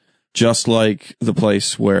 It was just like the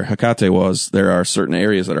place where Hecate was. There are certain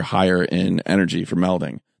areas that are higher in energy for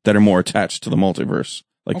melding that are more attached to the multiverse.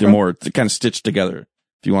 Like Okay. they're kind of stitched together,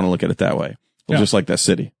 if you want to look at it that way. Well, Yeah. just like that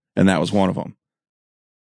city. And that was one of them.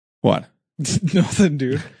 What? Nothing,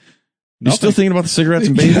 dude. You still thinking about the cigarettes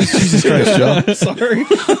and babies? Jesus Christ, Joe. Sorry.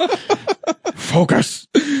 Focus.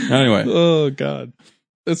 Anyway. Oh God,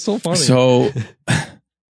 it's so funny. So,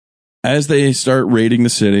 as they start raiding the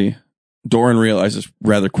city, Doran realizes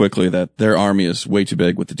rather quickly that their army is way too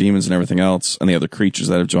big with the demons and everything else, and the other creatures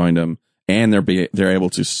that have joined them, and they're able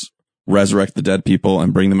to resurrect the dead people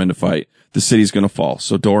and bring them into fight. The city's going to fall.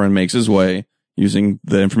 So Doran makes his way, using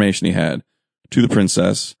the information he had, to the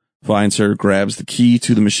princess, finds her, grabs the key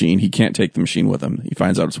to the machine. He can't take the machine with him. He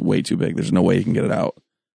finds out it's way too big. There's no way he can get it out.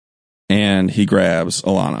 And he grabs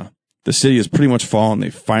Alana. The city is pretty much fallen. They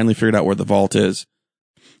finally figured out where the vault is.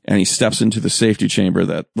 And he steps into the safety chamber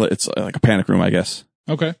that it's like a panic room, I guess,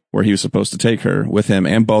 okay. where he was supposed to take her with him,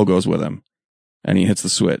 and Bo goes with him. And he hits the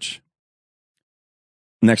switch.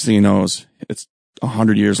 Next thing he knows, it's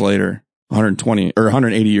 100 years later, 120 or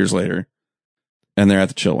 180 years later, and they're at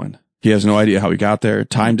the Chillwind. He has no idea how he got there.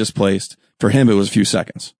 Time displaced. For him, it was a few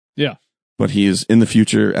seconds. Yeah. But he is in the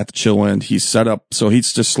future at the Chillwind. He's set up, so he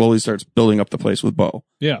just slowly starts building up the place with Bo.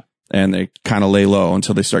 Yeah. And they kind of lay low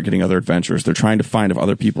until they start getting other adventurers. They're trying to find if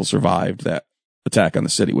other people survived that attack on the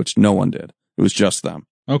city, which no one did. It was just them.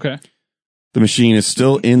 Okay. The machine is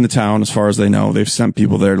still in the town as far as they know. They've sent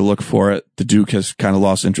people there to look for it. The Duke has kind of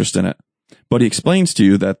lost interest in it. But he explains to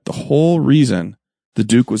you that the whole reason the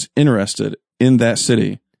Duke was interested in that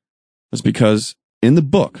city was because in the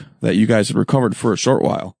book that you guys had recovered for a short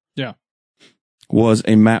while, Yeah. was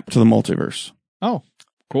a map to the multiverse. Oh,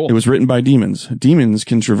 cool. It was written by demons. Demons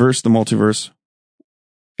can traverse the multiverse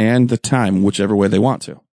and the time whichever way they want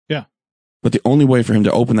to. Yeah. But the only way for him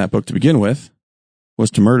to open that book to begin with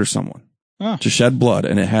was to murder someone, to shed blood,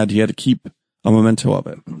 and he had to keep a memento of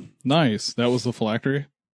it. Nice. That was the phylactery?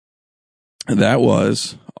 That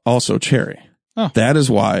was also Cherry. Oh. That is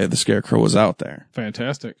why the Scarecrow was out there.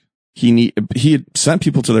 Fantastic. He had sent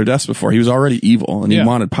people to their deaths before. He was already evil and he Yeah.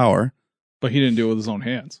 wanted power. But he didn't do it with his own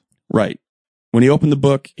hands. Right. When he opened the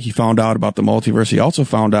book, he found out about the multiverse. He also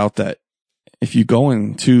found out that if you go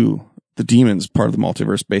into the demons part of the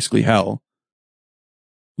multiverse, basically hell,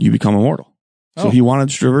 you become immortal. So he wanted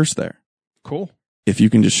to traverse there. Cool. If you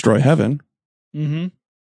can destroy heaven, Mm-hmm.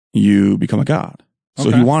 you become a god. So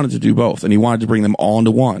Okay. he wanted to do both, and he wanted to bring them all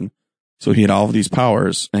into one. So he had all of these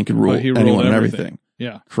powers and could rule But he ruled anyone and everything. everything.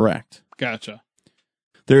 Yeah. Correct. Gotcha.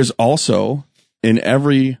 There's also, in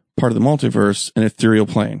every part of the multiverse, an ethereal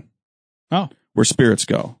plane. Oh. Where spirits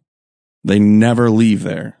go. They never leave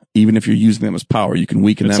there. Even if you're using them as power, you can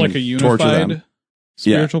weaken It's them like a and torture them. unified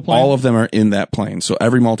spiritual plane? All of them are in that plane. So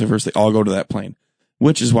every multiverse, they all go to that plane,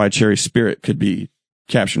 which is why Cherry's spirit could be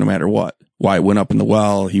captured no matter what. Why it went up in the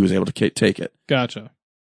well, he was able to take it. Gotcha.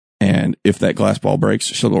 And if that glass ball breaks,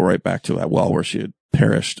 she'll go right back to that well where she had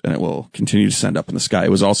perished, and it will continue to send up in the sky.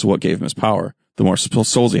 It was also what gave him his power. The more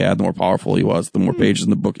souls he had, the more powerful he was, the more pages in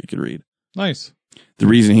the book he could read. Nice. The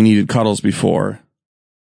reason he needed Cuddles before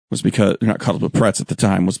was because, not Cuddles, but Pretz at the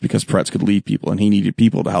time, was because Pretz could lead people, and he needed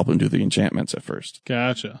people to help him do the enchantments at first.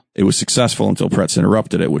 Gotcha. It was successful until Pretz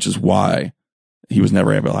interrupted it, which is why he was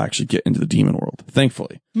never able to actually get into the demon world,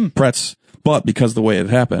 thankfully. Pretz, but because the way it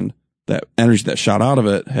happened, that energy that shot out of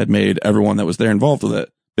it had made everyone that was there involved with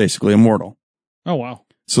it basically immortal. Oh, wow.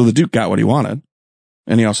 So the Duke got what he wanted,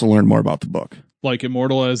 and he also learned more about the book. Like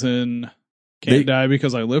immortal as in can't die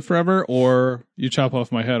because I live forever, or you chop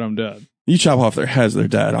off my head, I'm dead. You chop off their heads, they're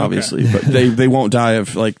dead, obviously, but they won't die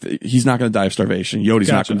of, like, he's not going to die of starvation. Yodi's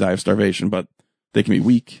not going to die of starvation, but they can be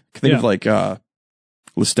weak. Think of like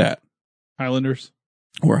Lestat. Highlanders.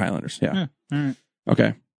 Or Highlanders, yeah. All right.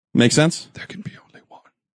 Okay. Make sense? There can be only one.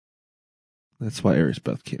 That's why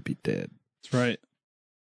Arisbeth can't be dead. That's right.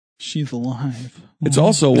 She's alive. It's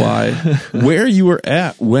also why where you were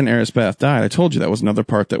at when Arisbeth died, I told you that was another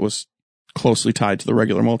part that was closely tied to the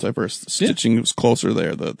regular multiverse. The stitching was closer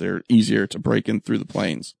there. They're easier to break in through the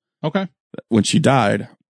planes. Okay. When she died,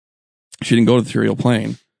 she didn't go to the ethereal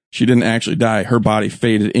plane. She didn't actually die. Her body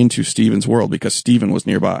faded into Steven's world because Steven was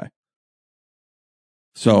nearby.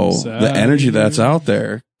 So the energy that's out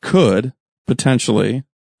there could potentially,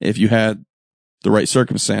 if you had the right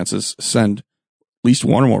circumstances, send at least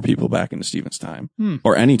one or more people back into Steven's time,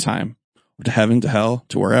 or any time, to heaven, to hell,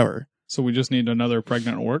 to wherever. So we just need another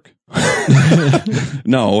pregnant orc?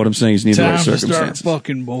 No, what I'm saying is you need the right Time to start circumstances.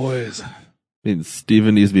 fucking boys. I mean,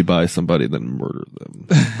 Steven needs to be by somebody, then murder them.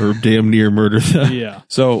 Or damn near murder them. Yeah.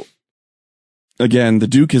 So, again, the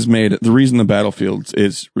Duke has made the reason the battlefield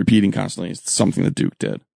is repeating constantly is something the Duke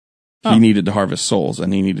did. Oh. He needed to harvest souls,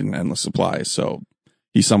 and he needed an endless supply. So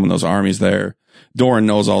he summoned those armies there. Doran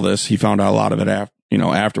knows all this. He found out a lot of it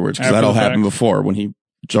afterwards, because After that all the fact. happened before when he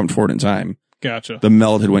jumped forward in time. Gotcha. The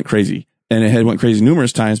meld had went crazy, and it had went crazy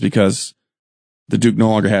numerous times because the Duke no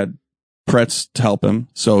longer had Pretz to help him,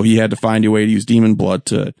 so he had to find a way to use demon blood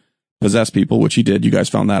to possess people, which he did. You guys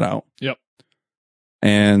found that out. Yep.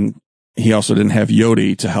 And he also didn't have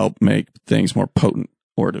Yodi to help make things more potent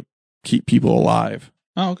or to keep people alive.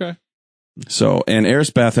 Oh, okay. So, and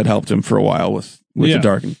Erisbeth had helped him for a while with Yeah. the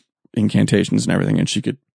dark incantations and everything, and she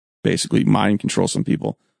could basically mind control some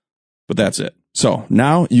people. But that's it. So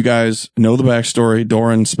now you guys know the backstory.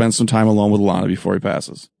 Doran spent some time alone with Lana before he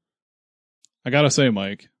passes. I gotta say,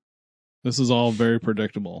 Mike, this is all very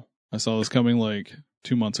predictable. I saw this coming like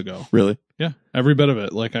 2 months ago. Really? Yeah. Every bit of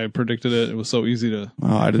it. Like I predicted it. It was so easy to.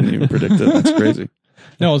 Oh, I didn't even predict it. That's crazy.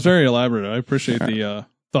 No, it's very elaborate. I appreciate the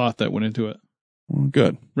thought that went into it. Well,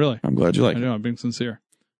 good. Really. I'm glad you like I it. know. I'm being sincere.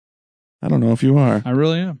 I don't know if you are. I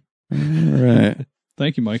really am. All right.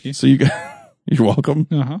 Thank you, Mikey. So you guys, you're welcome.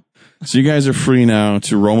 Uh-huh. So you guys are free now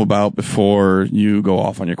to roam about before you go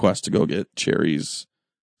off on your quest to go get Cherry's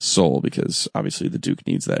soul, because obviously the Duke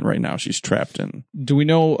needs that. And right now she's trapped in. Do we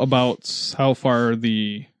know about how far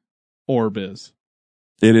the orb is?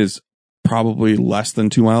 It is probably less than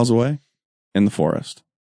 2 miles away in the forest.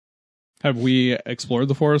 Have we explored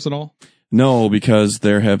the forest at all? No, because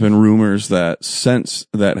there have been rumors that since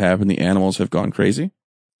that happened, the animals have gone crazy.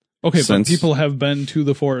 Okay, Since- but people have been to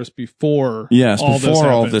the forest before. Yes, all before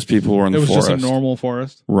all of happened. this, people were in It the was forest. just a normal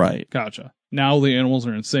forest. Right. Gotcha. Now the animals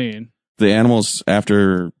are insane. The animals,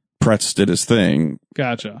 after Pretz did his thing,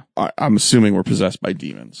 Gotcha. I'm assuming were possessed by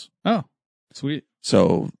demons. Oh, sweet.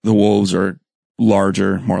 So the wolves are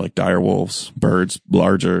larger, more like dire wolves. Birds,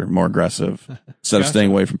 larger, more aggressive. Instead of Gotcha.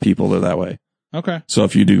 staying away from people, they're that way. Okay. So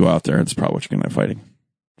if you do go out there, it's probably what you're going to have fighting.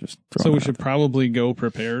 Just So throwing we that should out probably go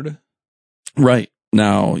prepared. there. Right.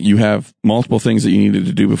 Now, you have multiple things that you needed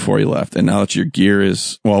to do before you left. And now that your gear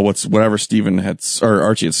is, well, whatever Steven had, or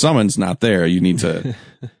Archie had summoned's not there, you need to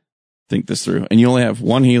think this through. And you only have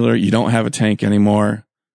one healer. You don't have a tank anymore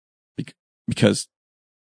because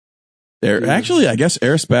there, actually, I guess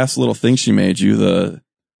Erisbath's little thing she made you, the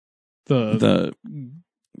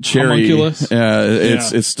cherry, Homunculus?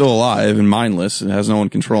 it's still alive and mindless and has no one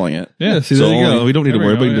controlling it. Yeah. See, So there you go. only- We don't need to There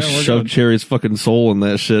we worry about go. it. Yeah, Just we're shove good. Cherry's fucking soul in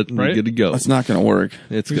that shit and Right? we're good to go. That's not going to work.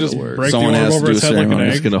 It's We going just to work. break Someone the orb has to over do its a head like an ceremony.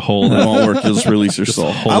 I'm just egg. going to hold It it. won't work. You'll just release your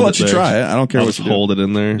soul. hold I'll it let you there. try it. I don't care I'll what just you do. hold it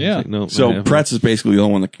in there. Yeah. Like, no, So yeah. Pretz is basically the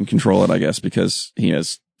only one that can control it, I guess, because he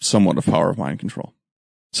has somewhat of power of mind control.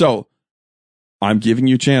 So I'm giving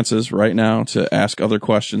you chances right now to ask other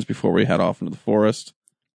questions before we head off into the forest,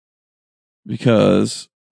 because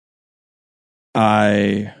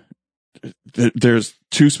there's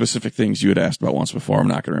two specific things you had asked about once before. I'm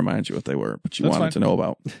not going to remind you what they were, but you That's wanted fine. to know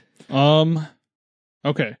about.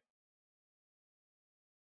 Okay.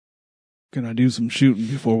 Can I do some shooting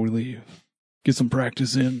before we leave? Get some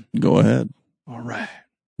practice in. Go ahead. All right.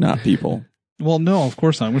 Not people. Well, no, of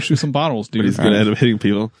course not. I'm going to shoot some bottles, But he's dude. good at hitting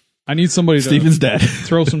people. I need somebody to Steven's dead.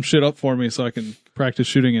 throw some shit up for me so I can practice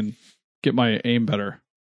shooting and get my aim better.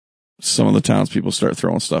 Some of the townspeople start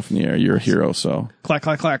throwing stuff in the air. You're a hero, so Clack,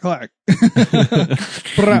 clack, clack, clack. you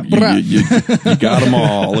got them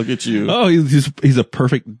all. Look at you. Oh, he's a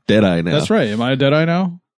perfect Deadeye now. That's right. Am I a Deadeye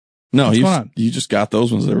now? No, What's going on? you just got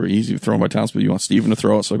those ones that were easy to throw by townspeople. You want Steven to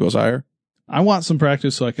throw it so it goes higher? I want some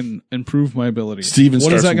practice so I can improve my ability. Steven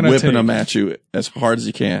What is starts that gonna whipping take? them at you as hard as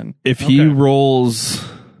he can. If he Okay. rolls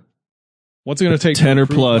What's it going to take? 10 to or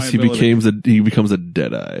improve plus, my he ability? becomes a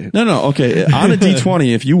Deadeye. No, okay. On a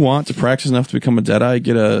D20, if you want to practice enough to become a Deadeye,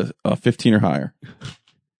 get a 15 or higher.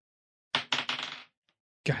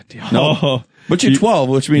 God damn it. No. Oh, But you're 12,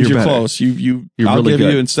 which means you're you're better. close. You're You're I'll really give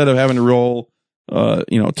good. you, instead of having to roll, 10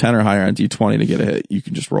 or higher on D20 to get a hit, you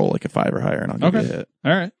can just roll like a 5 or higher and I'll give Okay. you a hit.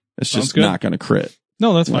 All right. It's Sounds just good. not going to crit.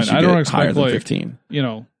 No, that's unless fine. you I don't get higher expect than like 15.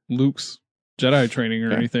 Luke's Jedi training or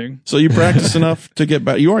Okay. anything. So you practice enough to get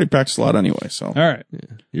better. You already practiced a lot anyway, so. All right.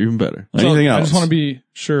 you're even better. Anything So else? I just want to be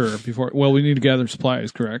sure before. Well, we need to gather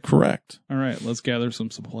supplies, correct? Correct. All right. Let's gather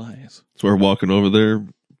some supplies. So we're walking over there.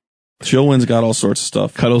 Chillwind's got all sorts of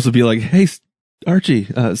stuff. Cuddles would be like, "Hey, Archie,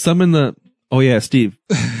 summon the." Oh yeah, Steve,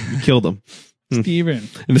 you killed him, Steven.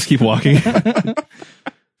 and just keep walking.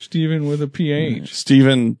 Steven with a PH.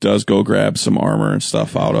 Steven does go grab some armor and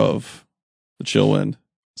stuff out of the Chillwind.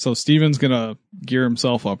 So Steven's gonna gear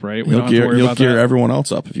himself up, right? We He'll don't have to worry gear about that. everyone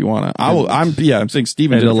else up if you want to. I'm saying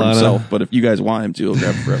Steven And did it for Alana. himself, but if you guys want him to, he'll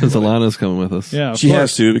grab it for Because everybody. Alana's coming with us. Yeah, of She course.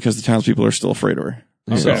 has to because the townspeople are still afraid of her.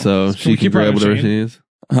 Okay. So Can she we can keep her on grab a whatever chain? she needs.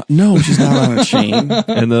 No, she's not on a chain.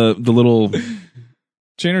 And the little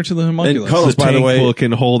Chain her to the homunculus. Cuddles, by the tank way, book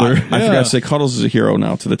can hold her. I forgot to say, Cuddles is a hero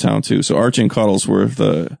now to the town too. So Archie and Cuddles were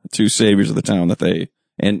the two saviors of the town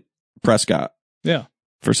and Prescott Yeah.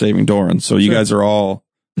 for saving Doran. So you Sure. guys are all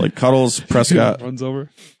like Cuddles, Prescott. runs over.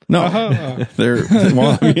 No, Uh-huh. they're,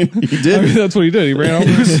 well, I mean, he I did. mean, that's what he did. He ran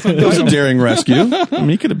over. It was a daring rescue. I mean,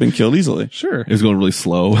 he could have been killed easily. Sure. It was going really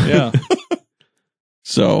slow. Yeah.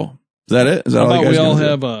 So is that it? Is that How all you about guys we all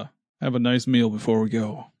gonna do? have a nice meal before we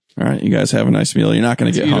go? All right, you guys have a nice meal. You're not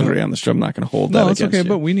going to get Eat hungry up. on this trip. I'm not going to hold No, that it's against okay, you.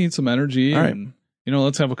 but we need some energy. All right. And,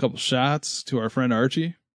 let's have a couple shots to our friend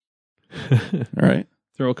Archie. All right.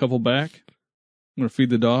 Throw a couple back. I'm going to feed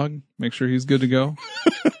the dog. Make sure he's good to go.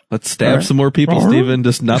 Let's stab All right. some more people, Steven.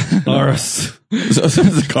 Just not ours. So,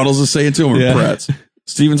 Cuddles is saying to him, Yeah. Pretz.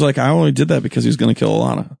 Steven's like, I only did that because he was going to kill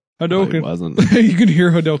Alana. It Hadoken. wasn't. You can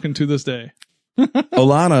hear Hadoken to this day.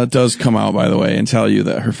 Alana does come out, by the way, and tell you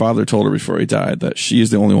that her father told her before he died that she is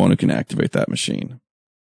the only one who can activate that machine.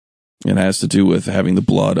 It has to do with having the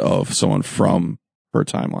blood of someone from her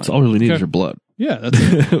timeline. That's all we really need Okay. is your blood. Yeah, that's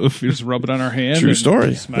it. You just rub it on our hand. True and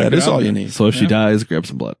story. smack That it is out. all you need. So if she Yeah. dies, grab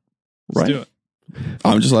some blood. Let's Right. do it.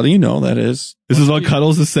 I'm just letting you know that is. This is what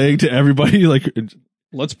Cuddles is saying to everybody. Like,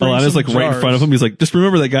 Let's bring Alana's some like right in jars. front of him. He's like, just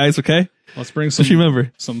remember that, guys, okay? Let's bring some Just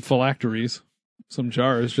remember. some phylacteries, some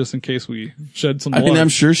jars, just in case we shed some I blood. mean, I'm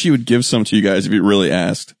sure she would give some to you guys if you really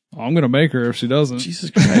asked. I'm going to make her if she doesn't. Jesus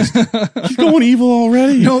Christ. He's going evil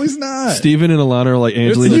already. No, he's not. Steven and Alana are like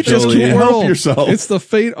Angelina You just Jolie. can't help yourself. It's the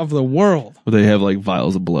fate of the world. They have like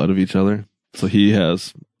vials of blood of each other. So he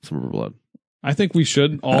has some of her blood. I think we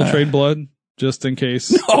should all trade blood just in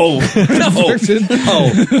case. Oh,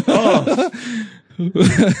 no.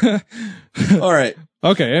 All right.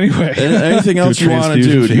 Okay, anyway. Anything else you want to transfusions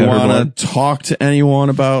do? to Do you get her want blood. to talk to anyone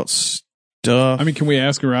about stuff? I mean, can we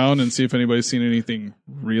ask around and see if anybody's seen anything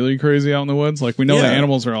really crazy out in the woods? Like, we know the Yeah.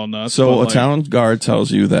 animals are all nuts. so but, a like, town guard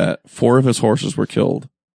tells you that 4 of his horses were killed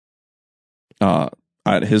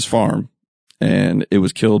at his farm, and it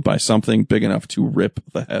was killed by something big enough to rip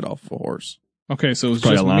the head off a horse. Okay, so it was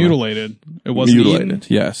Probably just a llama. mutilated. It wasn't Mutilated,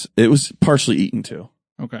 eaten? yes. It was partially eaten too.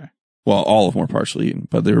 Okay. Well, all of them were partially eaten,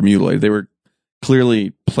 but they were mutilated. They were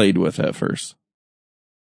clearly played with at first.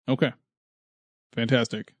 Okay.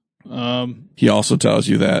 Fantastic. He also tells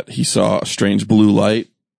you that he saw a strange blue light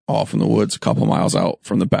off in the woods a couple miles out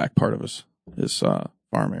from the back part of his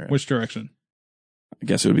farm area. Which direction? I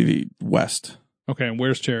guess it would be the west. Okay, and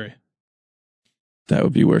where's Cherry? That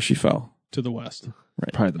would be where she fell. To the west.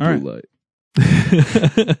 Probably the All blue light.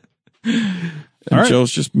 And All right.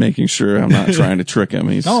 Joe's just making sure I'm not trying to trick him.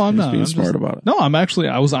 He's, No, I'm he's not. being I'm smart just- about it. No,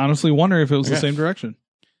 I was honestly wondering if it was the Okay. same direction.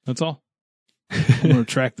 That's all. I'm going to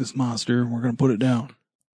track this monster. We're going to put it down.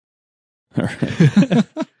 All right.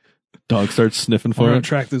 Dog starts sniffing We're for going it. to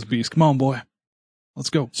track this beast. Come on, boy. Let's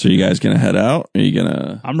go. So you guys gonna head out? Are you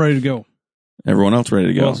gonna? I'm ready to go. Everyone else ready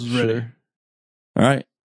to Who go? else is ready? Sure. All right.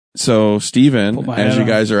 So Steven, Put my as hat you on.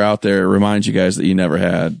 guys are out there, reminds you guys that you never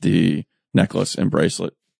had the necklace and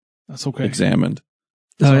bracelet That's okay. examined,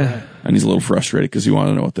 It's Oh, all yeah. right. and he's a little frustrated because he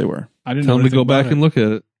wanted to know what they were. I didn't Tell know him to go anything about back it. and look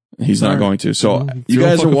at it. He's not All right. going to. So It's you your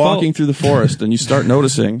guys are fucking walking fault. through the forest, and you start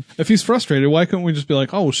noticing. If he's frustrated, why couldn't we just be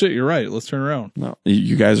like, oh, shit, you're right. Let's turn around. No,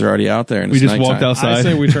 you guys are already out there, and We it's just walked nighttime. outside. I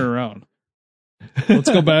say we turn around. Let's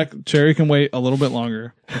go back. Cherry can wait a little bit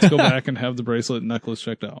longer. Let's go back and have the bracelet and necklace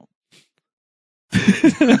checked out.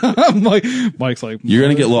 Mike's like, You're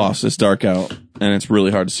gonna get lost. It's dark out, and it's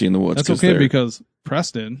really hard to see in the woods. That's 'cause okay they're- because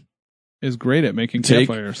Preston is great at making Take-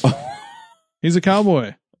 campfires. He's a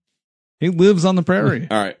cowboy. He lives on the prairie.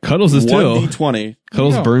 all right. Cuddles is too. 1d20,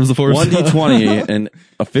 Cuddles No. burns the forest. 1d20, and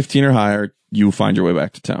a 15 or higher, you find your way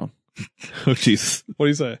back to town. Oh, Jesus. What do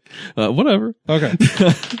you say? Whatever. Okay.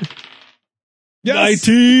 Yes.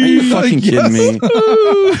 19. Are you fucking kidding me?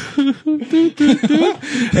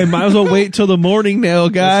 Hey, might as well wait till the morning now,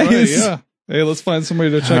 guys. That's right, yeah. Hey, let's find somebody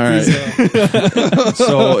to check All right. these.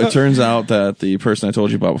 So it turns out that the person I told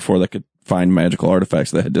you about before that could find magical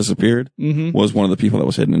artifacts that had disappeared Mm-hmm. was one of the people that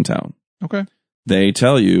was hidden in town. Okay. They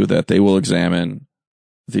tell you that they will examine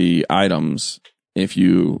the items if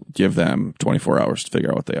you give them 24 hours to figure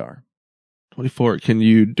out what they are 24. Can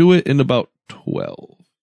you do it in about 12?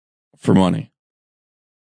 for money.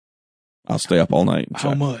 I'll stay up all night. And How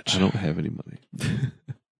check. much? I don't have any money.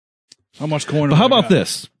 How much coin? But have how I about got?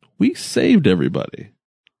 this? We saved everybody.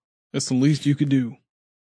 That's the least you could do.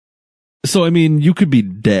 So, I mean, you could be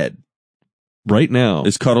dead. right now.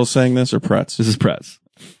 Is Cuddles saying this or Pretz? This is Pretz.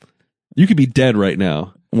 You could be dead right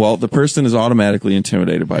now. Well, the person is automatically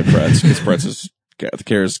intimidated by Pretz because Pretz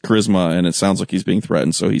carries charisma, and it sounds like he's being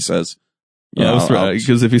threatened. So he says, "Yeah,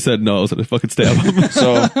 because if he said no, I was gonna fucking stab him."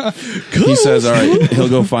 So he says, "All right, he'll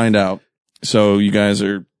go find out." So you guys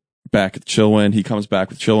are back at Chillwind. He comes back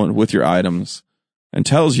with Chillwind with your items and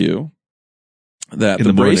tells you that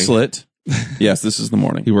the bracelet. Yes, this is the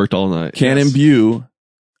morning. He worked all night. Can imbue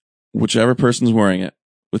whichever person's wearing it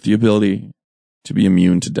with the ability to be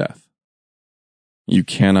immune to death. You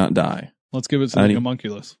cannot die. Let's give it to the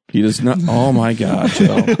homunculus. He does not. Oh my God,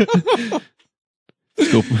 Joe. Go.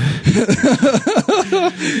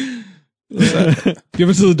 Give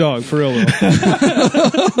it to the dog, for real though.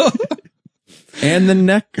 And the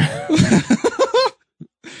neck.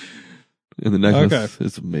 And the necklace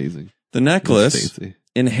is amazing. The necklace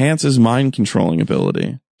enhances mind controlling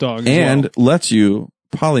ability. Dog. And lets you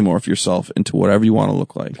polymorph yourself into whatever you want to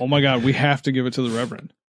look like. Oh my God, we have to give it to the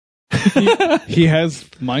Reverend. He has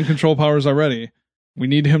mind control powers already. We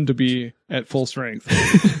need him to be at full strength.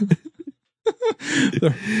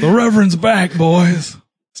 The Reverend's back, boys.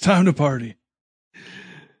 It's time to party.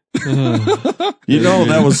 You know,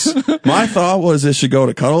 that was my thought was it should go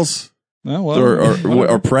to Cuddles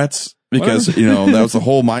or Pretz because whatever. You know that was the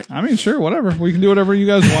whole mind. I mean, sure, whatever. We can do whatever you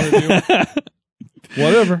guys want to do.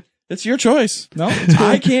 Whatever. It's your choice. No, it's cool.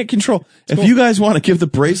 I can't control. If you guys want to give the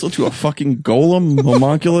bracelet to a fucking golem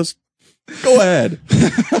homunculus, go ahead.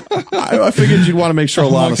 I figured you'd want to make sure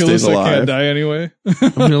Alana stays alive. Can't die anyway. I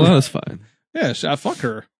mean, Alana's fine. Yeah, fuck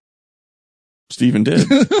her. Steven did.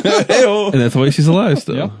 And that's why she's alive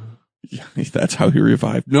still. Yep. Yeah, that's how he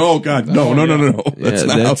revived. No, God, no. That's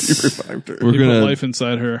not how he revived her. We're gonna put life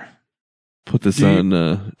inside her. Put this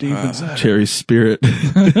on Cherry's spirit.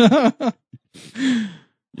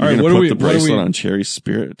 All right, put the bracelet on Cherry's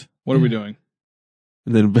spirit. What are we doing?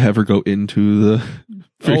 And then have her go into the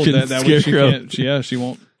freaking scarecrow. She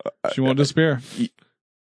won't disappear.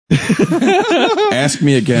 Ask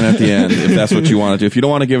me again at the end if that's what you want to do. If you don't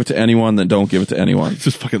want to give it to anyone, then don't give it to anyone.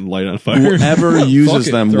 Just fucking light on fire. Whoever uses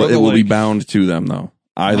them, it will be bound to them, though.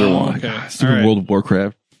 Either one. Okay. Right. World of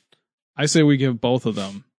Warcraft. I say we give both of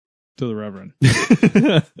them to the Reverend.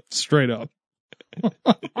 Straight up.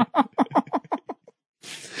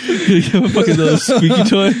 You have a fucking little squeaky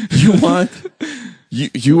toy.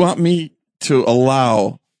 You want me to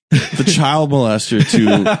allow the child molester to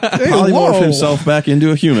polymorph himself back into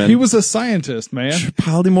a human? He was a scientist, man.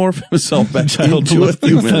 Polymorph himself back into a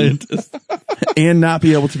human and not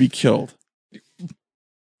be able to be killed.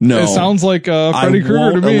 No, it sounds like Freddy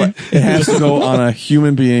Krueger to me. It has to go on a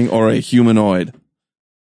human being or a humanoid.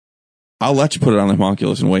 I'll let you put it on the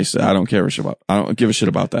homunculus and waste it. I don't give a shit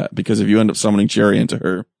about that because if you end up summoning Cherry into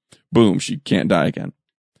her, boom, she can't die again,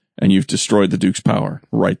 and you've destroyed the Duke's power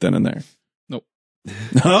right then and there. Nope.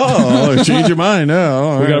 Oh, change your mind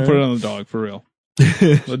now. We gotta put it on the dog for real.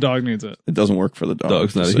 The dog needs it. It doesn't work for the dog.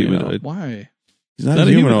 Dog's not a humanoid. Why? He's not a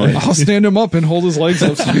humanoid. I'll stand him up and hold his legs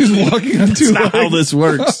up so he's walking on two legs. That's not how this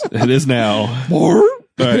works. It is now. More? All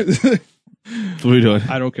right. What are we doing?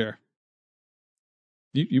 I don't care.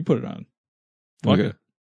 You put it on. Okay.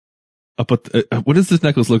 I'll put. What does this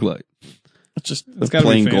necklace look like? It's just a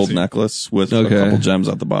plain gold necklace with a couple gems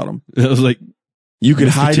at the bottom. It was like you could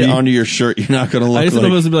hide it under your shirt. You're not going to look. I just thought it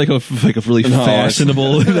was like a really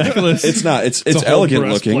fashionable necklace. It's not. It's elegant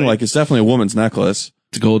looking. Plate. Like it's definitely a woman's necklace.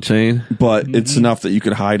 It's a gold chain, but it's enough that you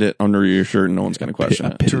could hide it under your shirt and no one's going to question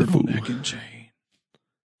it. Turtleneck and chain.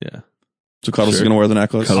 Yeah. So Cuddles is going to wear the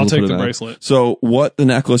necklace. I'll take the bracelet. So what the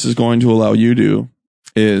necklace is going to allow you to do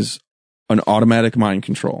is an automatic mind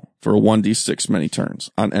control for a 1d6 many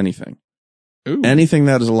turns on anything. Ooh. Anything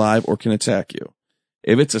that is alive or can attack you.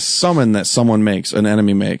 If it's a summon that someone makes, an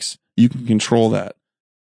enemy makes, you can control that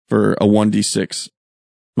for a 1d6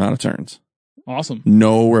 amount of turns. Awesome.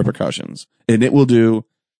 No repercussions. And it will do,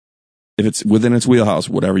 if it's within its wheelhouse,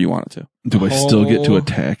 whatever you want it to. Do I still get to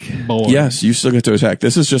attack? Boy. Yes, you still get to attack.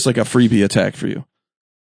 This is just like a freebie attack for you.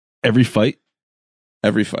 Every fight?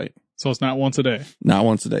 Every fight. So it's not once a day. Not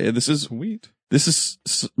once a day. This is sweet.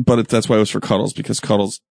 But that's why it was for Cuddles, because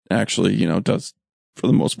Cuddles actually, does for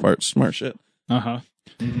the most part smart shit.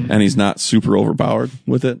 Mm-hmm. And he's not super overpowered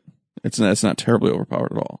with it. It's not terribly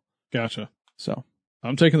overpowered at all. Gotcha. So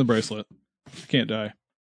I'm taking the bracelet. I can't die.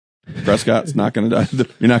 Prescott's not going to die.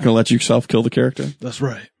 You're not going to let yourself kill the character. That's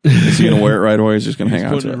right. Is he going to wear it right away? Or is he just going to hang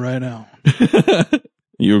on to it? Right now.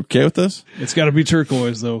 You okay with this? It's got to be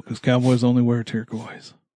turquoise though, because cowboys only wear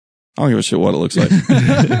turquoise. I don't give a shit what it looks like.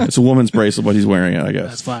 It's a woman's bracelet, but he's wearing it, I guess.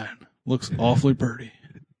 That's fine. Looks awfully pretty.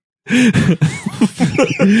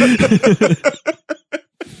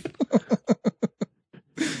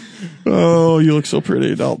 Oh, you look so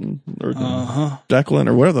pretty, Dalton. Or Declan,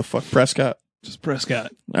 or whatever the fuck. Prescott. Just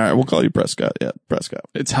Prescott. All right, we'll call you Prescott. Yeah, Prescott.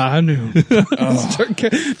 It's high noon.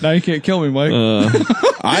 Now you can't kill me, Mike.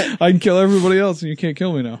 I can kill everybody else and you can't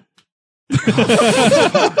kill me now.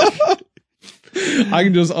 I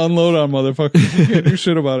can just unload on motherfuckers. You can't do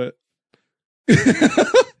shit about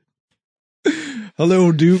it.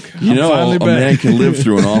 Hello, Duke. You know, finally a back. man can live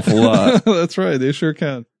through an awful lot, That's right. They sure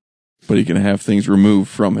can. but he can have things removed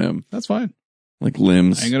from him, That's fine. like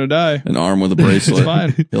limbs, I ain't gonna die. an arm with a It's bracelet.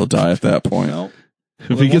 fine. He'll die at that point, No.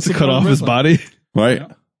 If he gets to cut off his body, right?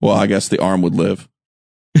 Yeah. Well, I guess the arm would live.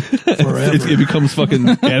 it becomes fucking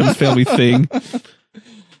Adam's Family thing.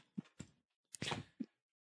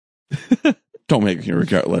 Don't make me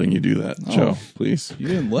regret letting you do that, Oh. Joe. Please. You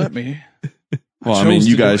didn't let me. Well, I mean, chose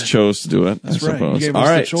you to do guys it. chose to do it. That's I right. You suppose. gave All us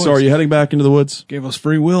the right. choice. So, are you heading back into the woods? Gave us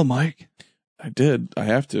free will, Mike. I did. I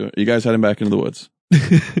have to. Are you guys heading back into the woods?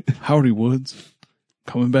 Howdy, Woods.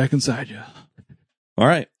 Coming back inside you. All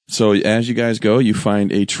right. So as you guys go, you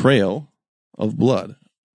find a trail of blood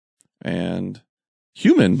and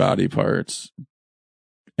human body parts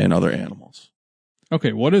and other animals.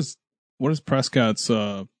 Okay, what is Prescott's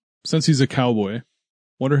since he's a cowboy,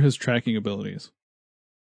 what are his tracking abilities?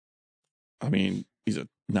 I mean, he's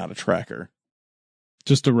not a tracker.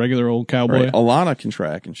 Just a regular old cowboy? Right? Alana can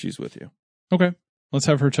track, and she's with you. Okay. Let's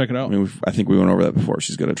have her check it I out. mean, I think we went over that before.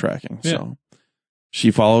 She's good at tracking. Yeah. So she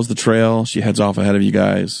follows the trail. She heads off ahead of you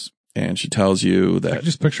guys, and she tells you I that can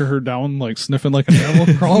just picture her down, like sniffing like an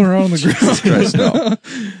animal, crawling around on the Jesus Christ, ground.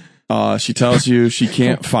 no. She tells you she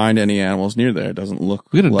can't find any animals near there. It doesn't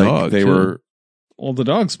look We had a like dog, they too. were. Well, the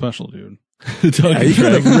dog's special, dude. The dog Yeah, he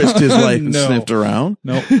could have risked his life and No. sniffed around.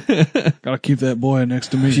 Nope. Gotta keep that boy next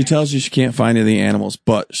to me. She tells you she can't find any animals,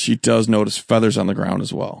 but she does notice feathers on the ground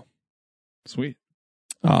as well. Sweet.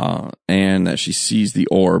 And that she sees the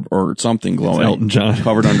orb or something glowing Elton John.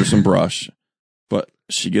 covered under some brush. But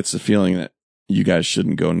she gets the feeling that you guys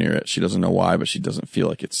shouldn't go near it. She doesn't know why, but she doesn't feel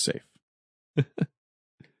like it's safe.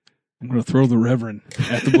 I'm gonna throw the Reverend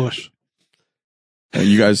at the bush.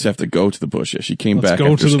 You guys have to go to the bush. Yeah, she came Let's back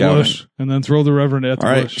go after to the scouting. bush and then throw the Reverend at the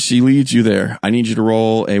All right, bush. she leads you there. I need you to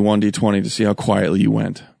roll a 1d20 to see how quietly you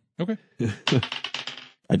went. Okay.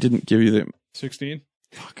 I didn't give you the... 16.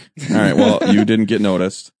 Fuck. All right, well, you didn't get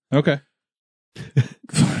noticed. Okay.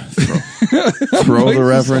 Throw the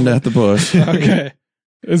Reverend at the bush. Okay.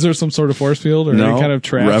 Is there some sort of force field or No, any kind of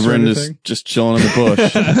traps Reverend or is anything? just chilling in the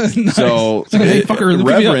bush. Nice. So, like, hey, fucker,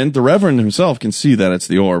 look at me the Reverend himself can see that it's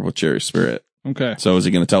the orb with Jerry's spirit. Okay. So is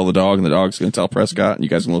he going to tell the dog, and the dog's going to tell Prescott, and you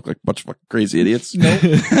guys going to look like a bunch of fucking crazy idiots?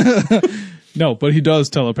 Nope. No, but he does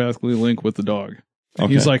telepathically link with the dog.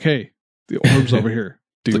 Okay. He's like, hey, the orb's over here,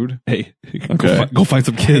 dude. Hey, Okay. go find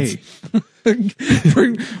some kids. Hey,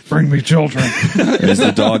 bring me children. Is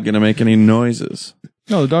the dog going to make any noises?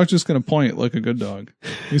 No, the dog's just going to point like a good dog.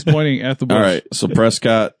 He's pointing at the bush. All right. So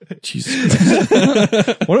Prescott, Jesus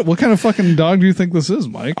Christ. What kind of fucking dog do you think this is,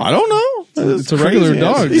 Mike? I don't know. It's a regular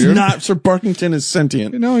dog, He's dude. not. Sir Barkington is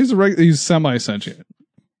sentient. No, he's semi-sentient.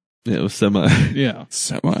 Yeah, it was semi. Yeah.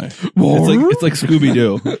 Semi. It's like Scooby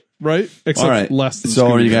Doo. Right? Except All right. less than So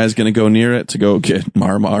are you Scooby-Doo. guys going to go near it to go get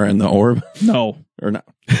Marmar and the orb? No. Or not?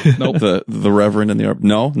 Nope. The Reverend and the orb?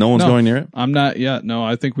 No? No one's No. going near it? I'm not yet. No,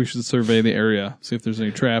 I think we should survey the area, see if there's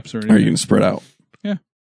any traps or Or are anything. you going to spread out? Yeah.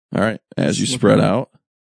 All right. As you Just look spread around.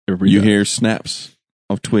 out, you hear snaps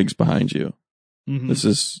of twigs behind you. Mhm. This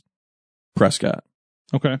is Prescott.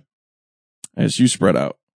 Okay. As you spread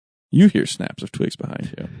out, you hear snaps of twigs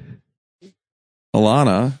behind you.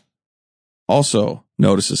 Alana also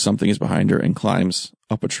notices something is behind her and climbs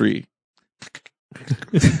up a tree.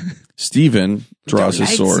 Stephen draws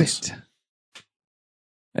his swords,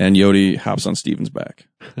 and Yodi hops on Stephen's back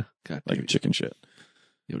God, like a chicken shit.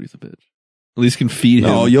 Yodi's a bitch. At least can feed him.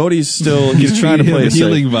 No, Yodi's still, he's trying to play it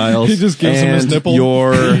healing safe. vials. He just gives him his And nipple.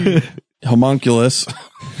 your homunculus,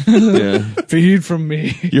 yeah. Feed from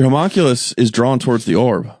me. your homunculus is drawn towards the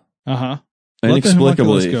orb. Uh-huh. Let the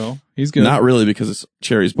homunculus Inexplicably. go. He's good. Not really, because it's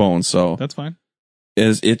Cherry's bones, so That's fine.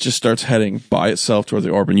 as it just starts heading by itself toward the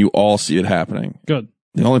orb, and you all see it happening. Good.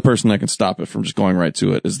 The only person that can stop it from just going right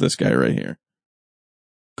to it is this guy right here.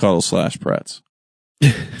 Cuddle/Pretz.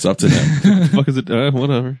 It's up to him. Fuck is it?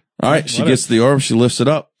 Whatever. All right, she gets to the orb, she lifts it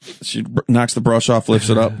up. She knocks the brush off, lifts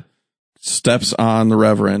it up, steps on the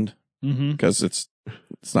Reverend, Mm-hmm. because it's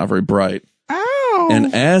not very bright. Ow!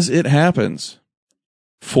 And as it happens,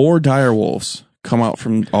 4 dire wolves come out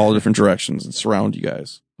from all different directions and surround you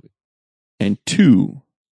guys. And 2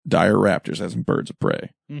 dire raptors, as in birds of prey,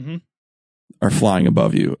 Mm-hmm. are flying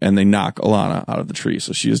above you, and they knock Alana out of the tree,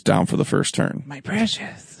 so she is down for the first turn. My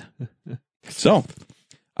precious. So,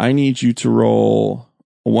 I need you to roll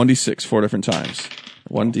a 1d6 4 different times.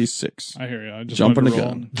 1d6. I hear you. I just Jumping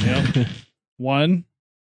wanted the to roll. gun. Yep.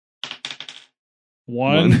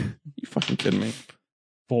 One. You fucking kidding me?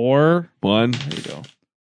 4. One, There you go.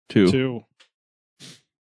 two. 2.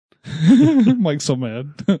 Mike's so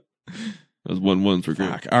mad. Those 1-1s were great.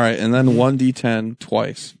 Fuck. All right, and then 1d10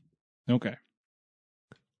 twice. Okay.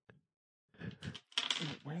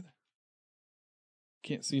 Where the?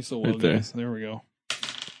 Can't see so well, Right there. guys. There we go.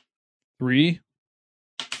 3.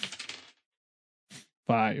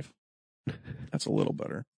 5. That's a little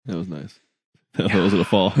better. That was nice. That was gonna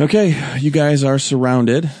fall. Okay, you guys are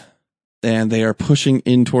surrounded, and they are pushing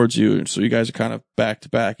in towards you. So you guys are kind of back to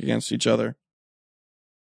back against each other.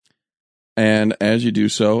 And as you do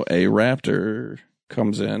so, a raptor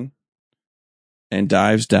comes in and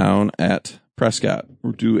dives down at Prescott.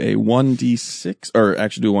 We'll do a 1d6, or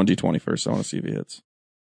actually do a 1d20 first. I want to see if he hits.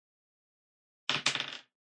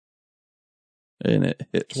 And it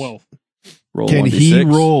hits. 12. Roll Can 1d6. he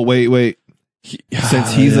roll? Wait.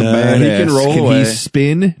 Since he's a badass, he can roll can away. he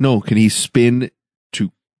spin? No, can he spin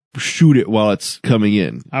to shoot it while it's coming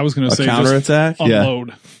in? I was going to A say counterattack? just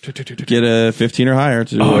unload. Get a 15 or higher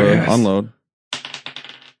to yes. unload.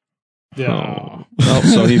 Yeah. No,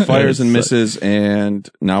 so he fires and misses, and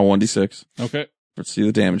now 1d6. Okay. Let's see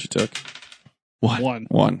the damage he took. 1.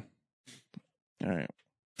 1. All right.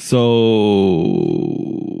 So,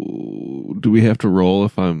 do we have to roll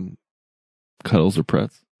if I'm Cuddles or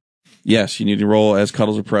Pretz? Yes, you need to roll as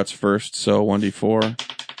Cuddles or Pretz first, so 1d4,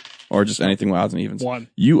 or just anything with odds and evens. 1.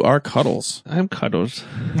 You are Cuddles. I'm Cuddles.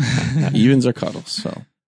 Evens are Cuddles, so.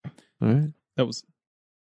 All right. That was.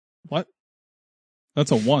 What? That's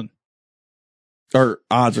a 1. Or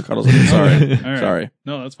odds are Cuddles. I'm sorry. All right. Sorry.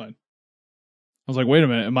 No, that's fine. I was like, wait a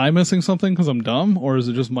minute. Am I missing something because I'm dumb, or is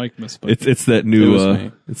it just Mike misspoke? It's that It new was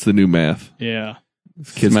me. it's the new math. Yeah.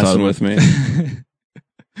 Kids messing with me.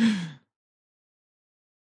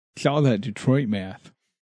 Saw that Detroit math.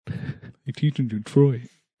 They teach in Detroit.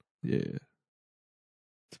 Yeah.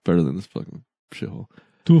 It's better than this fucking shithole.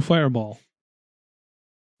 Do a fireball.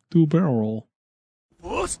 Do a barrel roll.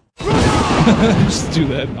 Just do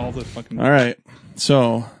that all the fucking. All right.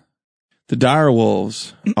 So the dire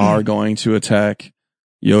wolves are going to attack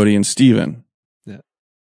Yodi and Steven. Yeah.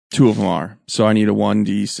 2 of them are. So I need a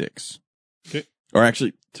 1d6. Okay. Or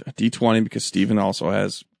actually a d20 because Steven also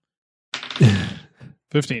has.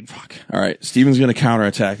 15. Fuck. All right. Steven's going to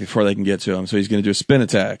counterattack before they can get to him. So he's going to do a spin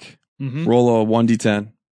attack. Mm-hmm. Roll a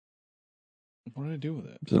 1d10. What did I do with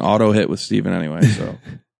it? It's an auto hit with Steven anyway. So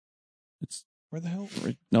it's. Where the hell?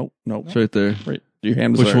 Nope. It's right there. Right. Your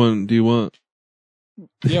hand was Which there. one do you want?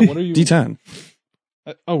 Yeah, what are you? D10.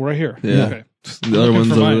 Oh, right here. Yeah. Okay. The other Looking one's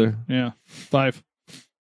for over mine. there. Yeah. 5.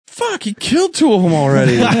 Fuck, he killed 2 of them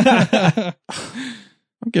already. I'm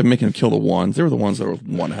making him kill the ones. They were the ones that were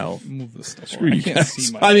 1 health. Move this stuff. Screw over. you I can't guys.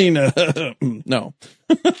 see my. I mean, no.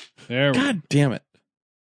 There we go. God damn it.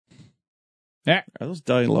 Yeah. Are those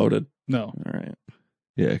die loaded? No. All right.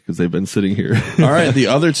 Yeah, because they've been sitting here. All right. The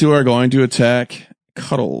other 2 are going to attack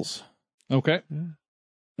Cuddles. Okay.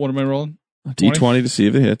 What am I rolling? D20 to see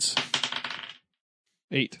if it hits.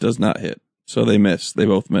 8. Does not hit. So they miss. They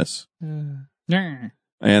both miss. Yeah.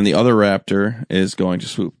 And the other raptor is going to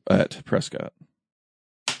swoop at Prescott.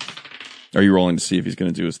 Are you rolling to see if he's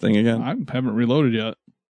going to do his thing again? I haven't reloaded yet.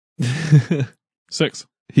 6.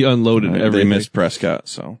 He unloaded All right, everything. They missed Prescott,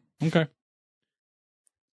 so. Okay. I'm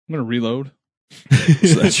gonna reload.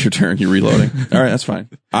 So that's your turn. You're reloading. All right, that's fine.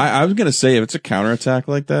 I was going to say, if it's a counterattack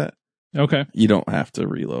like that, Okay. you don't have to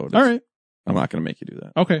reload. All right. I'm not going to make you do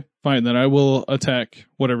that. Okay. Fine. Then I will attack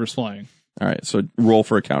whatever's flying. All right, so roll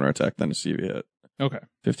for a counterattack then to see if you hit. Okay.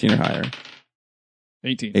 15 or higher.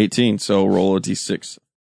 18. 18, so roll a d6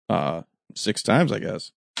 6 times, I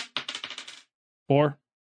guess. 4.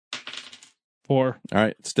 4. All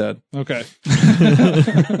right, it's dead. Okay.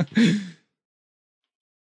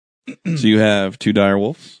 So you have 2 dire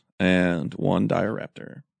wolves and 1 dire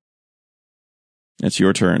raptor. It's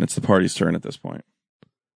your turn. It's the party's turn at this point.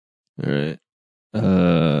 All right.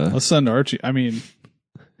 Let's send Archie. I mean,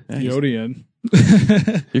 Yeah, he's- Yodi in.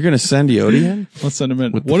 You're going to send Yodi in? Let's send him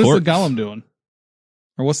in. With the What is the forks. golem doing?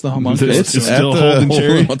 Or what's the homunculus It's doing? still holding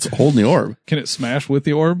Cherry? It's holding the orb. Can it smash with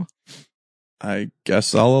the orb? I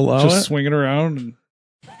guess I'll allow Just it. swing it around and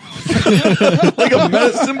Like a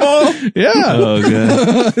medicine ball? yeah. Oh,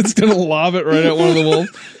 God. It's gonna lob it right at one of the wolves.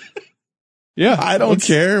 Yeah. I don't let's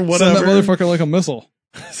care. Send Whatever. that motherfucker like a missile.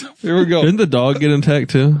 Here we go. Didn't the dog get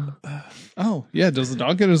attacked too? Oh, yeah. Does the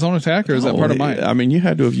dog get his own attack, or is that part of mine? I mean, you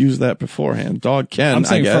had to have used that beforehand. Dog can, I'm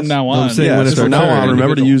saying I guess. from now on. I'm saying Yeah, when it's so from now turn, on,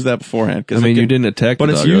 remember to individual. use that beforehand. I mean, you didn't attack But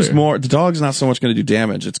the it's dog used earlier. more. The dog's not so much going to do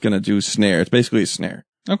damage. It's going to do snare. It's basically a snare.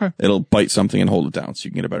 Okay. It'll bite something and hold it down so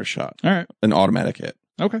you can get a better shot. All right. An automatic hit.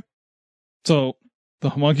 Okay. So the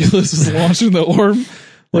homunculus is launching the orb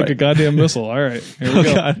like a goddamn missile. All right. Here we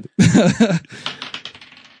go.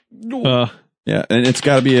 Yeah, and it's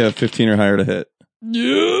got to be a 15 or higher to hit.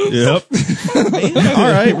 Yep.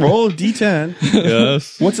 All right, roll a d10.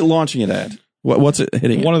 Yes. What's it launching it at? What's it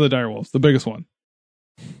hitting? One of the dire wolves, the biggest one.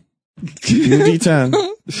 D10.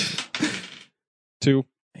 2.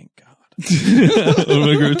 Thank God.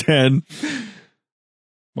 Omega 10.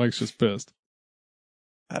 Mike's just pissed.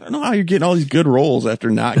 I don't know how you're getting all these good rolls after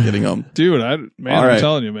not getting them. Dude, All I'm right.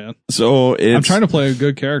 telling you, man. So it's I'm trying to play a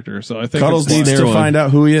good character, so I think Cuddles it's needs fine. to one. find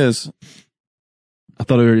out who he is. I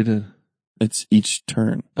thought I already did. It's each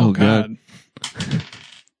turn. Oh, God.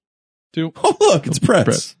 2. Oh, look, it's Pretz.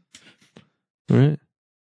 Pretz. All right.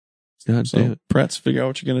 God So damn it. Pretz, figure out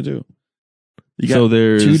what you're gonna do. You got So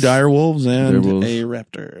there's 2 dire wolves and dire wolves. a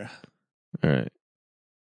raptor. All right.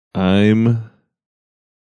 I'm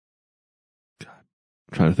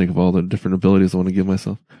trying to think of all the different abilities I want to give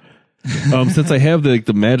myself. Since I have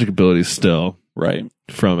the magic abilities still Right.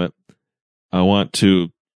 from it, I want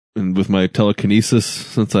to, and with my telekinesis,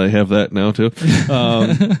 since I have that now too,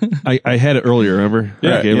 I had it earlier, remember?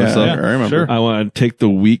 I gave myself. I remember. Sure. I want to take the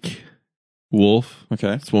weak wolf,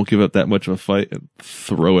 Okay. just won't give up that much of a fight, and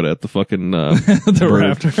throw it at the fucking The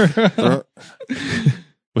bird. raptor.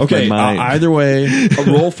 with Okay. my mind. Either way,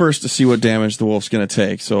 roll first to see what damage the wolf's gonna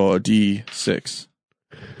take. So a D6.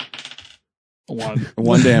 1.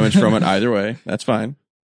 1 damage from it either way. That's fine.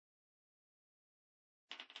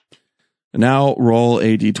 Now roll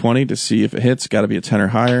a D20 to see if it hits. Got to be a 10 or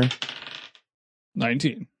higher.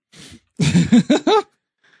 19.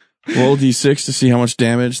 Roll D6 to see how much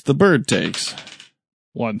damage the bird takes.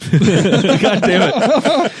 1. God damn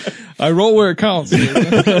it. I roll where it counts.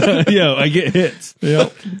 Yeah, I get hits.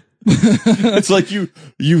 Yep. It's like you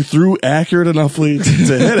threw accurate enoughly to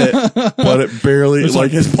hit it, but it barely,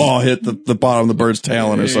 like his paw hit the bottom of the bird's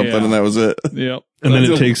talon or something, Yeah. and that was it. Yep. And then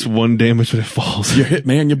That's it takes 1 damage when it falls. You hit,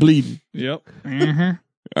 man, you bleed. Yep. Mm-hmm.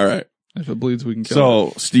 All right. If it bleeds, we can kill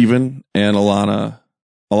it. So Steven and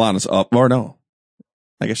Alana's up, or no.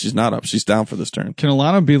 I guess she's not up. She's down for this turn. Can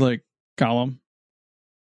Alana be like Gollum?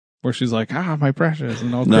 Where she's like, my precious,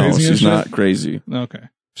 and all No, crazy and she's shit? not crazy. Okay.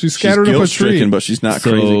 She's scattered she's up a guilt-stricken, tree. but she's not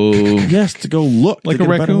So- crazy. Yes, to go look Like to a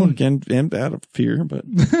get better raccoon. look and out of fear, but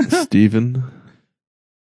Steven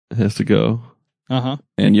has to go. Uh-huh.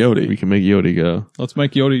 and We Yodi. can make Yodi go. Let's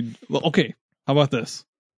make Yodi. Well, okay. How about this?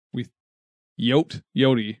 We yoked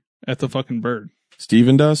Yodi at the fucking bird.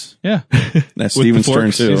 Steven does. Yeah. That's With Steven's the turn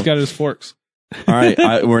forks. too. He's got his forks. All right,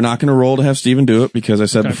 we're not going to roll to have Steven do it because I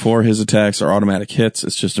said Okay. before his attacks are automatic hits.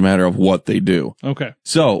 It's just a matter of what they do. Okay.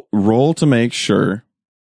 So roll to make sure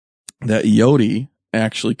that Yodi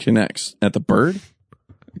actually connects at the bird.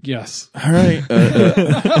 Yes. All right,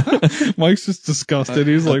 Mike's just disgusted.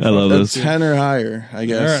 He's like, I love a this. 10 or higher, I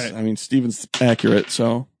guess. All right. I mean, Steven's accurate,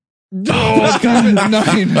 so oh, God, 9.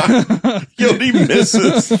 Yodi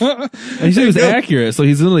misses. He said he was accurate, so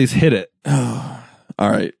he's at least hit it. All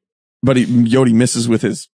right, but Yodi misses with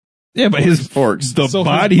his Yeah, but his forks. the So his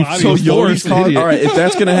body. body So is Yodi's forced, all right. If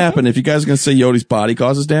that's going to happen, if you guys are going to say Yodi's body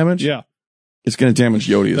causes damage, Yeah, it's going to damage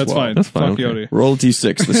Yodi as that's well. fine. That's fine, Fuck okay. Yodi. Roll a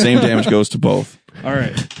d6. The same damage goes to both. All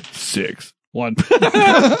right. 6. 1.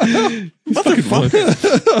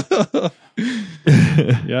 Motherfucker.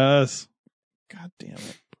 Yes. God damn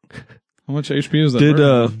it. How much HP is that? Did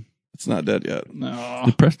bird? It's not dead yet. No.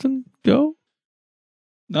 did Preston go?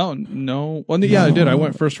 No. Well, yeah, I did. I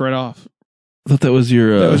went first right off. I thought that was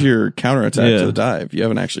your. That was your counterattack yeah. to the dive. You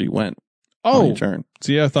haven't actually went on Oh, your turn.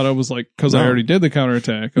 see, I thought I was like, because I No. already did the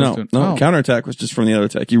counterattack. I was No, doing- no. Oh. Counterattack was just from the other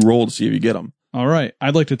attack. You roll to see if you get them. All right.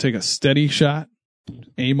 I'd like to take a steady shot,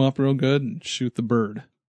 aim up real good, and shoot the bird.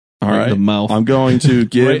 All Right in right. the mouth. I'm going to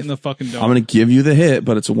give. Right in the fucking dome. I'm going to give you the hit,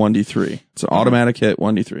 but it's a 1d3. It's an automatic hit,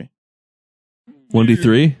 1d3.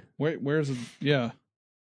 1d3? Wait, where's it? Yeah.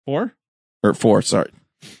 4? Or 4, sorry.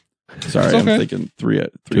 Sorry, It's okay. I'm thinking 3 out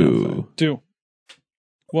of 2. 2.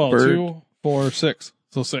 Well, Bird. 2, 4, 6.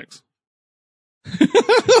 So 6.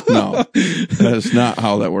 No. That is not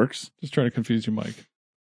how that works. Just trying to confuse you, Mike.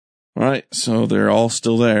 All right, so they're all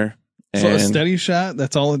still there. So a And steady shot,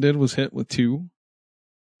 that's all it did was hit with 2.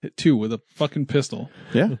 Hit 2 with a fucking pistol.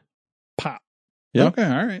 Yeah. Pop. Yeah. Okay,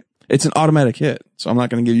 all right. it's an automatic hit, so I'm not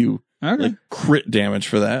going to give you Okay. like crit damage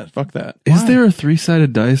for that. Fuck that. Is Why? there a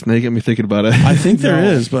 3-sided dice? Now you get me thinking about it. I think there No,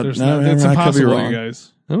 is, but there's no, not. It's I could be impossible, wrong. you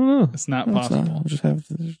guys. I don't know. It's not No, it's possible. not. We'll just have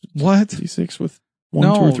What? D6 with 1, 2,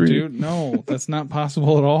 No, or 3. dude, no. That's not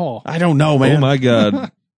possible at all. I don't know, man. Oh my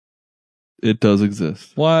god. It does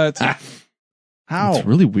exist. What? How? It's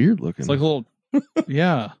really weird looking. It's like a little,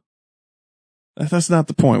 yeah, That's not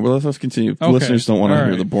the point. Well, let's continue. Okay. Listeners don't want to All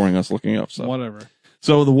hear right. the boring us looking up stuff. whatever.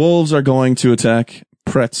 So the wolves are going to attack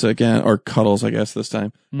Pretz again, or Cuddles, I guess, this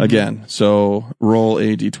time. Mhm. Again. So roll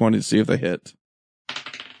a d20 to see if they hit.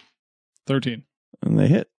 13. And they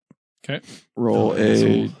hit. Okay. Roll Oh, a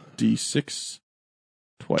asshole. d6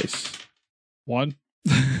 twice. 1.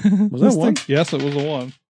 Was that 1? Yes, it was a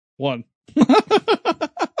 1. 1.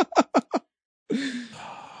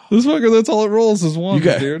 This fucker, that's all it rolls is 1, You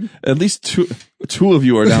got- dude. At least two of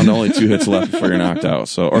you are down to only 2 hits left before you're knocked out.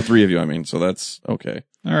 So, or 3 of you, I mean. So that's okay.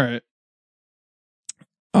 All right.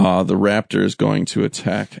 The raptor is going to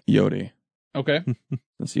attack Yodi Okay.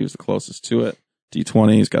 since he was the closest to it.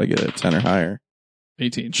 D20, he's got to get a 10 or higher.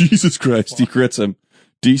 18. Jesus Christ, he crits him.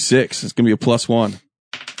 D6, it's going to be a +1.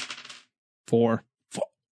 4.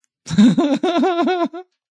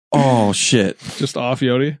 Oh, shit. Just off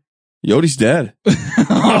Yodi. Yodi's dead.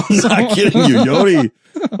 I'm not kidding you. Yodi,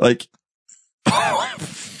 like,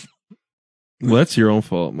 well, that's your own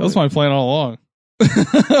fault. That was my plan all along.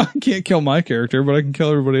 I can't kill my character, but I can kill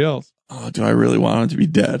everybody else. oh, do I really want him to be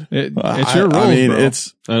dead? It's your rules, I mean, bro.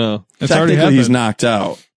 it's I know. It's already technically happened. he's knocked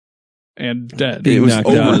out. And dead. Being It was knocked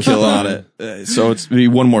out is overkill fine. on it. So it's be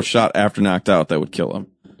one more shot after knocked out that would kill him,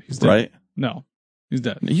 He's dead. right? No. He's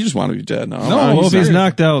dead. You just want to be dead. No, No, Well, if he's serious.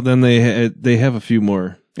 knocked out, then they have a few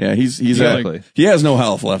more. yeah, he's Exactly. at, he has no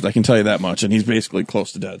health left. I can tell you that much, and he's basically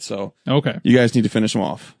close to dead. So Okay. you guys need to finish him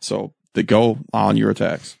off. So they go on your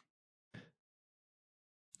attacks.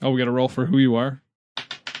 Oh, we got to roll for who you are?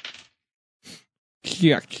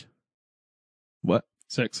 Yuck. What?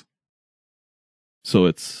 6. So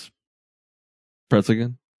it's Pretz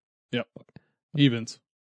again. Evens.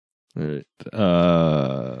 All right.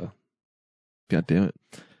 God damn it.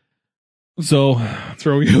 So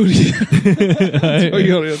Throw Yodi. Throw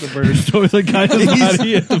Yodi at the bird. so it's like kind of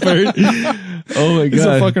body at the bird. Oh my god! He's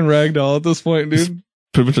a fucking ragdoll at this point, dude.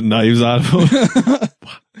 Put a bunch of knives out of him.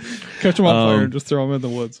 Catch him on fire Um, and just throw him in the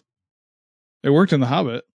woods. It worked in The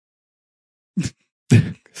Hobbit.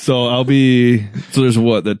 So I'll be. So there's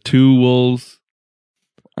what? The 2 wolves.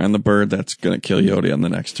 And the bird that's going to kill Yodi on the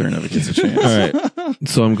next turn if it gets a chance. All right.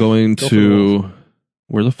 So I'm going Go for the wolves. to.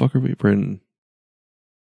 Where the fuck are we? Brandon?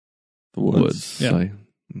 The woods. Woods. Yeah. Sorry.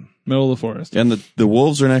 Middle of the forest. And the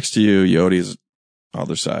wolves are next to you. Yodi's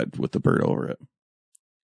other side with the bird over it.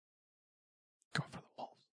 Go for the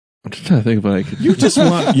wolves. I'm just trying to think if I could. You just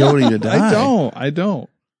want Yodi to die. I don't.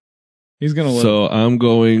 He's going to live. So I'm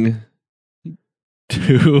going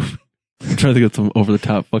to. I'm trying to think of some over the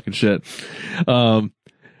top fucking shit.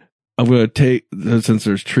 I'm going to take, since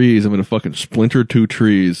there's trees, I'm going to fucking splinter 2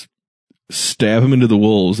 trees, stab him into the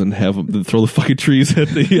wolves, and have them then throw the fucking trees at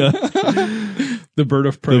The bird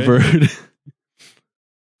of prey. the bird.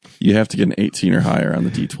 You have to get an 18 or higher on the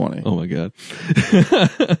D20. Oh my god.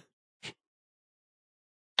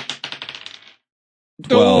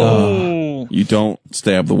 12. Oh. You don't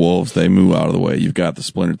stab the wolves. They move out of the way. You've got the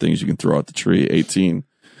splintered things you can throw at the tree. 18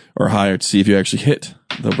 or higher to see if you actually hit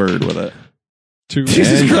the bird with it. 2.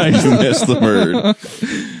 Jesus Christ, you missed the bird.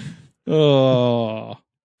 Oh.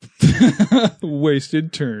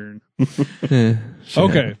 Wasted turn. Eh, shit.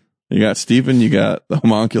 Okay. You got Stephen, you got the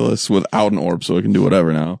homunculus without an orb, so it can do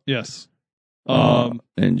whatever now. Yes. And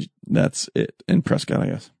that's it. And Prescott, I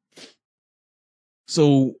guess.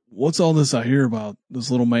 So what's all this I hear about this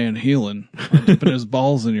little man healing, dipping his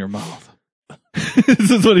balls in your mouth? This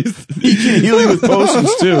is what he's. He can heal you with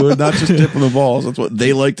potions too, and not just dipping the balls. That's what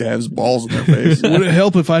they like to have, his balls in their face. Would it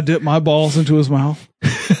help if I dip my balls into his mouth?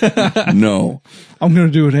 No. I'm going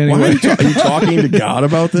to do it Why anyway. are you talking to God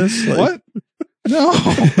about this? Like, What? No.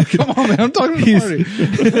 Come on, man. I'm talking to the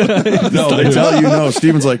party. No, they tell you no.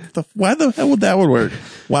 Stephen's like, why the hell would that work?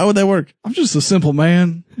 Why would that work? I'm just a simple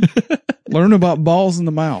man. Learn about balls in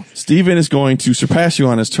the mouth. Stephen is going to surpass you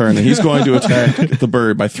on his turn, and he's going to attack the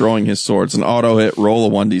bird by throwing his swords. An auto hit, roll a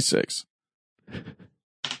 1d6.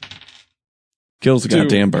 Kills the 2.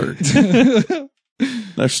 goddamn bird.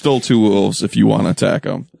 There's still 2 wolves if you want to attack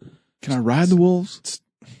them. Can I ride the wolves?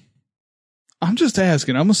 I'm just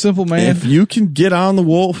asking. I'm a simple man. If you can get on the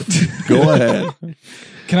wolf, go ahead.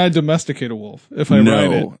 Can I domesticate a wolf if I No.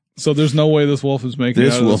 ride it? So there's no way this wolf is making it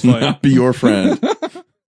This out of will this fight. not be your friend.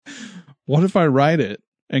 What if I ride it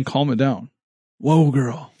and calm it down? Whoa,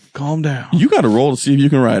 girl, calm down. You got to roll to see if you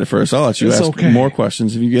can ride it first. I'll let you It's ask okay. more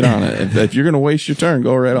questions if you get on it. If you're going to waste your turn,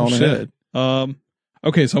 go right on Shit. ahead.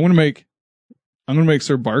 Okay, so I'm gonna make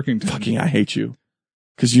Sir Barkington. Fucking, I hate you.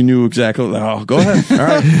 Because you knew exactly. Oh, go ahead. All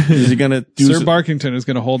right. Is he going to do Sir Barkington is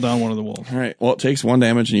going to hold down one of the wolves. All right. Well, it takes 1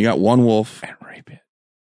 damage, and you got 1 wolf. And rape it.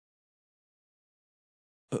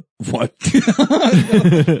 What?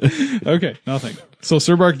 Okay, nothing. So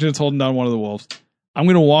Sir Barkington's holding down one of the wolves. I'm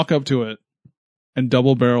going to walk up to it and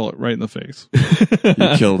double barrel it right in the face.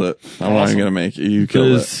 You killed it. I'm not even going to make it. You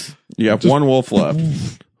killed it. You got 1 wolf left.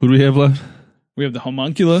 Who do we have left? We have the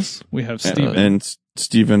homunculus. We have Steven. And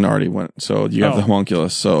Steven already went. So you have the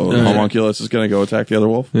homunculus. So the All right. homunculus is going to go attack the other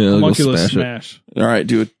wolf. Yeah, Homunculus smash it. smash. All right.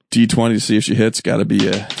 Do a D20 to see if she hits. Got to be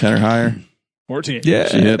a 10 or higher. 14. Yeah.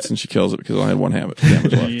 She hits and she kills it because I only had 1 damage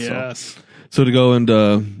left. Yes. So to go and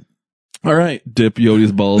All right. dip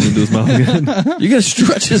Yodi's balls into his mouth again. You got to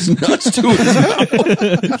stretch his nuts to his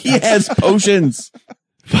mouth. He has potions.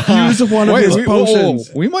 Use one of his potions.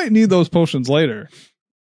 we might need those potions later.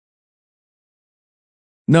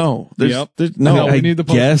 No. Yep. No. we need the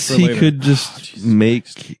potions guess for he later. could just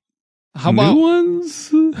make How new about ones.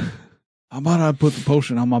 how about I put the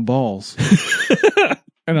potion on my balls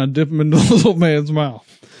and I dip them into the little man's mouth?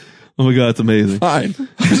 Oh my god, it's amazing. Fine.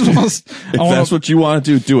 I just want If that's what you want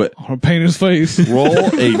to do it. to paint his face. Roll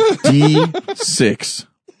a D6.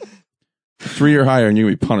 3 or higher and you'll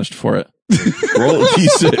be punished for it. Roll a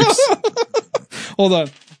D6. Hold on,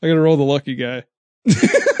 I gotta roll the lucky guy.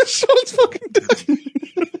 Sean's fucking dead.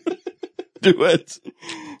 Do it.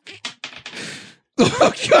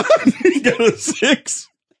 Oh god! You got a 6.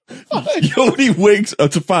 Yodi wakes up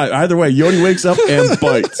to 5. Either way, Yodi wakes up and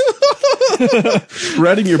bites.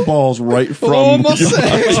 Shredding your balls right from Oh, my your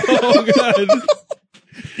sack. body. Oh god!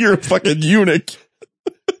 You're a fucking eunuch.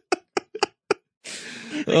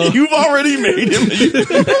 You've already made him a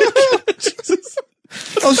eunuch. Jesus.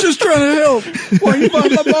 I was just trying to help. Why you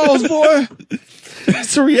biting my balls, boy?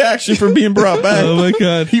 It's a reaction from being brought back. Oh my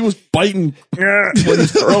god. He was biting with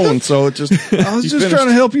his throwing, so it just. I was just trying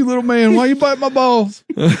to help you, little man. Why you bite my balls?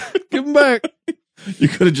 Give them back. You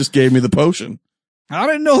could have just gave me the potion. I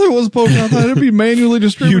didn't know there was a potion. I thought it'd be manually You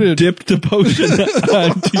distributed. dipped a potion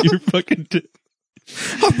onto your fucking dick.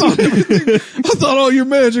 I thought all your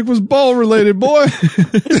magic was ball related, boy.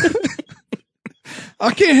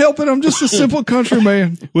 I can't help it. I'm just a simple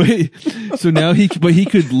countryman. Wait, so now he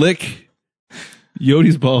could lick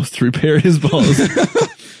Yodi's balls to repair his balls.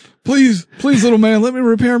 Please, little man, let me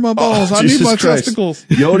repair my balls. I need Jesus my Christ. testicles.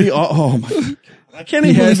 Yodi, oh my. I can't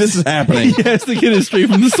even believe this is happening. He has to get it straight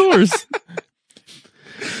from the source.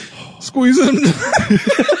 Squeeze him.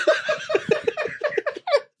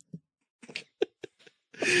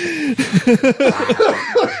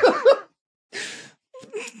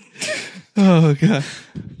 Oh god.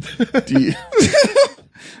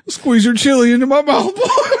 Squeeze your chili into my mouth, boy.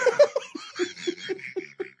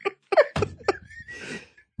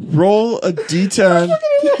 Roll a D10.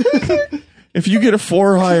 If you get a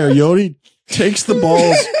 4 or higher, Yodi takes the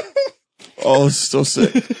balls. Oh, this is so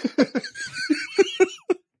sick.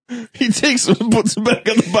 He takes them and puts them back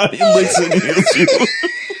on the body and licks it and heals you.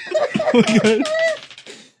 Oh god.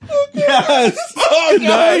 Yes. Oh,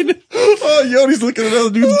 God. Oh, Yodi's looking at other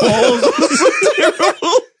dude's balls. This is so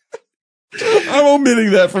terrible. I'm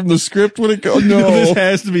omitting that from the script when it goes. No. This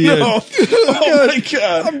has to be it. No. Oh, my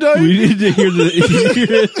God. I'm dying. We need to hear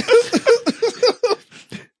it.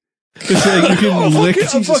 It's like you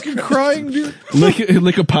can I'm fucking crying, dude.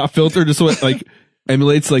 lick a pop filter just so it like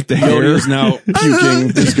emulates like the hair. Yodi is now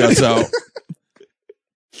puking his guts out.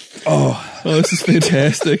 Oh, this is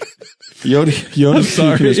fantastic. Yodi's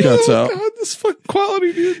puking his guts out. God, this fucking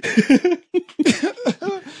quality, dude.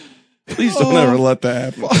 Please don't ever let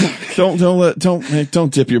that happen.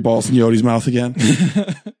 Don't dip your balls in Yodi's mouth again.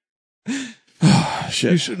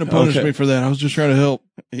 Shit. You shouldn't have punished Okay. me for that. I was just trying to help.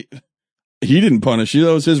 He didn't punish you.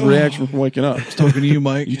 That was his reaction from waking up. Talking to you,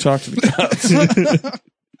 Mike. You talked to the cops.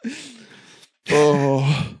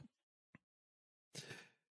 Oh.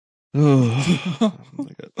 Oh.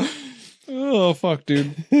 Oh, fuck,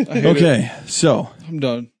 dude. I hate it. Okay, so I'm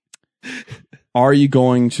done. are you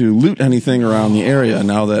going to loot anything around the area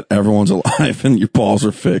now that everyone's alive and your balls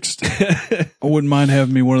are fixed? I wouldn't mind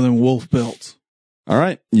having me one of them wolf belts. All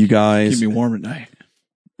right, you guys. Keep me warm at night.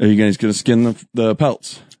 Are you guys going to skin the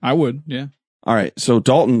pelts? I would, yeah. All right, so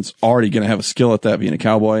Dalton's already going to have a skill at that being a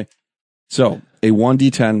cowboy. So a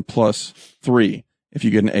 1d10 plus 3. If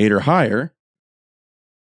you get an 8 or higher,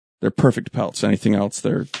 they're perfect pelts. Anything else,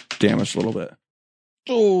 they're damaged a little bit.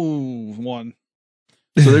 Oh, 1.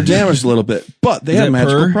 So they're damaged a little bit, but they Is have that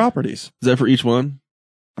magical per? properties. Is that for each one?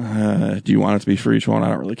 Do you want it to be for each one? I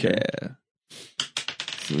don't really care. Yeah.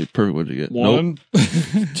 So perfect. What'd you get? 1.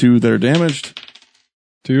 2 that are damaged.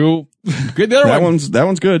 2. Get the other That one.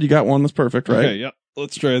 one's good. You got one that's perfect, right? Okay, yep.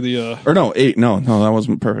 Let's try the Or no, 8. No, that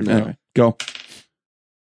wasn't perfect. No. Anyway, go.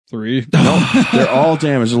 3. No, they're all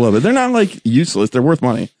damaged a little bit. They're not like useless. They're worth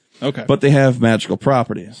money, Okay. but they have magical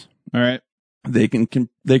properties. All right. They can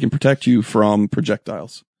protect you from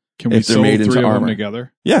projectiles. Can we if they're sew made 3 into of them armor.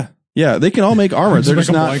 together? Yeah, they can all make armor. They're Just just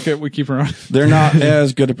make a not. blanket we keep around. They're not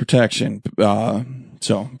as good at protection.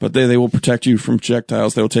 But they will protect you from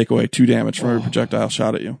projectiles. They will take away 2 damage from every projectile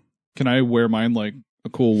shot at you. Can I wear mine like a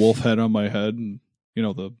cool wolf head on my head and you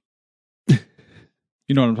know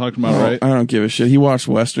you know what I'm talking about, right? I don't give a shit. He watched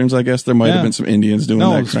westerns. I guess there might have been some Indians doing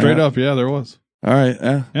No, that. straight crap. up, yeah, there was. All right,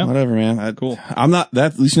 Yeah. whatever, man. Cool. I'm not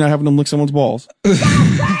that. At least you're not having them lick someone's balls.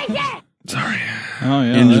 Sorry. Oh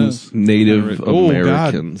yeah, Indians. that is- Native Oh God,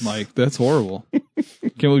 Americans. Mike, that's horrible.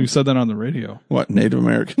 Can't believe you said that on the radio. What, Native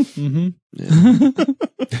American? Mm-hmm.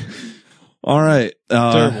 All right.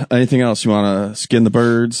 Terrible. Anything else you want to skin the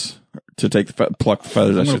birds to take the pluck the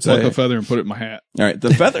feathers? I'm I gonna should pluck say. a feather and put it in my hat. All right.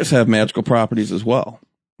 The feathers have magical properties as well.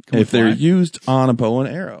 Can we If they're fly? used on a bow and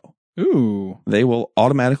arrow, Ooh, they will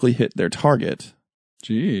automatically hit their target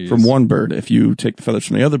jeez. from one bird. If you take the feathers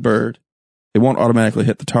from the other bird, it won't automatically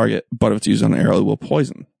hit the target, but if it's used on an arrow, it will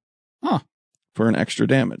poison. Huh. For an extra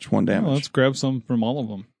damage, 1 damage. Well, let's grab some from all of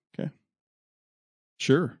them. Okay.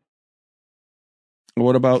 Sure.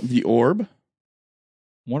 What about the orb?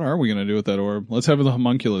 What are we gonna do with that orb? Let's have the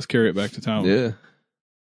homunculus carry it back to town. Yeah.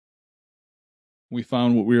 We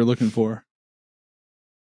found what we were looking for.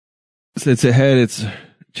 Since it had its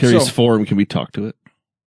Cherry's So- form, can we talk to it?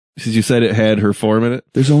 Since you said it had her form in it.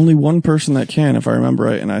 There's only one person that can, if I remember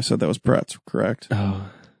right, and I said that was Pretz, correct? Oh,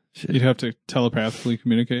 shit. You'd have to telepathically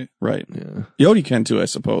communicate. Right. Yeah. Yodi can too, I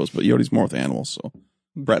suppose, but Yodi's more with animals, so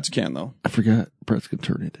Pretz can though. I forgot. Brett's can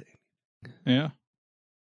turn into. Yeah.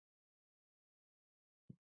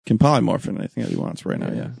 Can polymorph into anything that he wants right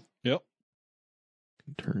now, yeah. Yep.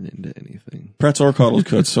 Can turn into anything. Pretz or Cuddles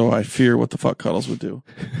could, so I fear what the fuck Cuddles would do.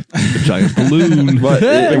 A giant balloon. But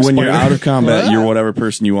when you're out of combat, you're whatever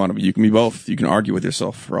person you want to be. You can be both. You can argue with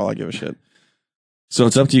yourself for all I give a shit. So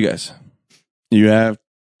it's up to you guys. You have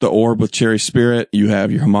the orb with Cherry Spirit. You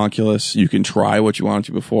have your homunculus. You can try what you wanted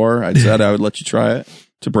to before. I said I would let you try it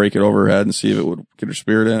to break it over her head and see if it would get her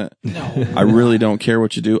spirit in it. No. I really don't care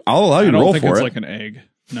what you do. I'll allow you I to don't roll think for it's it. like an egg.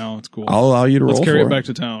 No, it's cool. I'll allow you to Let's roll carry for it back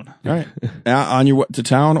to town. All right. On your way to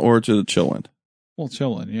town or to the Chillwind? Well,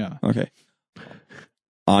 chilling, yeah. Okay.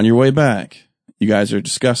 On your way back, you guys are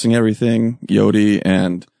discussing everything. Yodi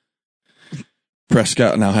and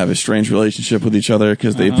Prescott now have a strange relationship with each other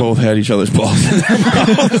because they both had each other's balls in their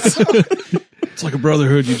mouths. It's like a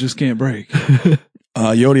brotherhood you just can't break.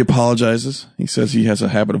 Yodi apologizes. He says he has a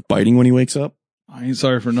habit of biting when he wakes up. I ain't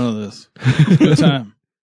sorry for none of this. Good time.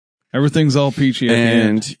 Everything's all peachy at the end.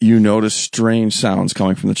 And you notice strange sounds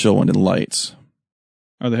coming from the Chillwind and lights.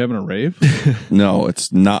 Are they having a rave? No,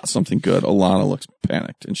 it's not something good. Alana looks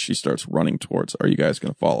panicked and she starts running towards. Are you guys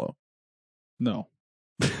going to follow? No.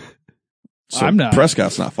 So I'm not.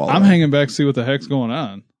 Prescott's not following. I'm hanging back to see what the heck's going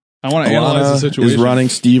on. I want to analyze the Alana situation. is running.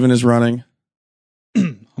 Steven is running.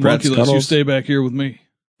 Homunculus, you Cuddles. stay back here with me.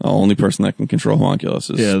 The only person that can control homunculus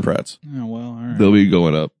is Yeah. Pretz. Oh, well, all right. They'll be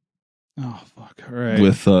going up Oh, fuck. All right.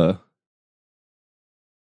 with the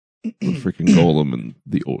freaking golem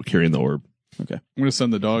and carrying the orb. I'm going to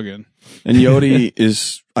send the dog in. And Yodi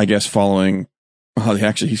is, I guess, following. Oh,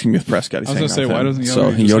 actually, he's going to be with Prescott. He's I was hanging gonna out say, with why him. doesn't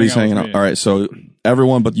Yodi So just Yodi's hang out hanging with out. me? All right, so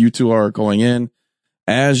everyone but you two are going in.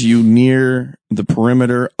 As you near the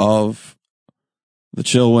perimeter of the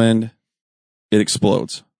Chillwind, it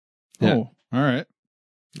explodes. Yeah. Oh, all right.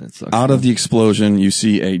 That sucks. Out of the explosion, you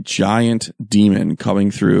see a giant demon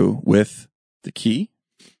coming through with the key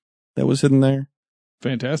that was hidden there.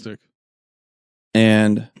 Fantastic.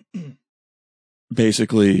 And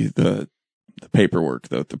basically the paperwork,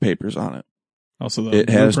 the papers on it. Also, the It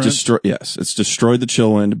has blueprint? destroyed. Yes, it's destroyed the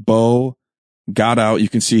Chillwind. Bo got out. You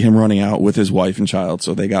can see him running out with his wife and child,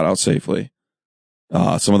 so they got out safely.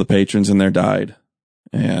 Some of the patrons in there died,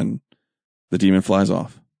 and the demon flies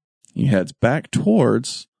off. He heads back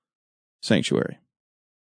towards Sanctuary.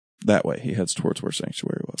 That way, he heads towards where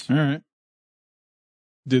Sanctuary was. All right.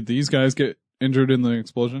 Did these guys get injured in the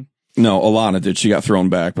explosion? No, Alana did. She got thrown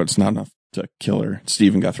back, but it's not enough to kill her.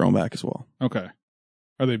 Steven got thrown back as well. Okay.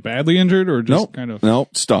 Are they badly injured or just Nope. kind of? No,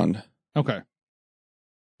 stunned. Okay.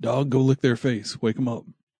 Dog, go lick their face. Wake them up.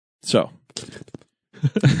 So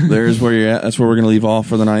there's where you're at. That's where we're going to leave off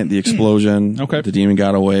for the night. The explosion. Okay. The demon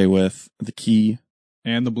got away with the key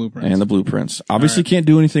And the blueprints. and the blueprints. Obviously right. can't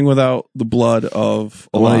do anything without the blood of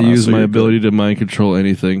I want Alana, to use so my you're ability to mind control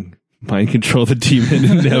anything mind control the demon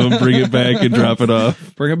and have him bring it back and drop it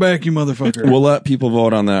off. Bring it back, you motherfucker. We'll let people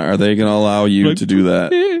vote on that. Are they going to allow you to do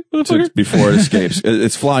that before it escapes?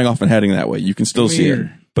 It's flying off and heading that way. You can still see it.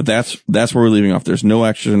 But that's where we're leaving off. There's no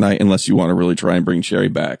extra tonight unless you want to really try and bring Cherry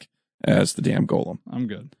back as the damn golem. I'm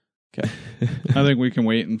good. Okay. I think we can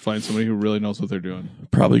wait and find somebody who really knows what they're doing.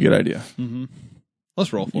 Probably a good idea. Mm-hmm.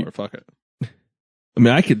 Let's roll for it. Fuck it. I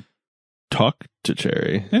mean, I could talk to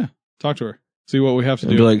Cherry. Yeah. Talk to her. See what we have to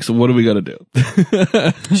And do. be like, so what do we got to do?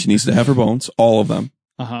 She needs to have her bones, all of them.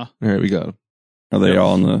 Uh-huh. All right, we go. Are they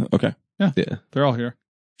all in the... Okay. Yeah, They're all here.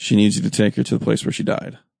 She needs you to take her to the place where she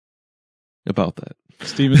died. about that.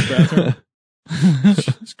 Steven's bathroom.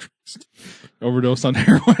 Jesus Christ. Overdosed on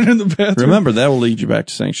heroin in the bathroom. Remember, that will lead you back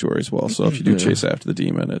to Sanctuary as well. So if you do chase after the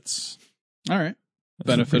demon, it's... All right.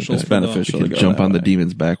 Beneficial. It's for the- beneficial You to can go jump that on the way.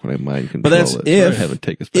 demon's back when I mind control But that's it. if- have it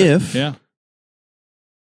take us back. If Yeah.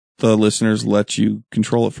 the listeners let you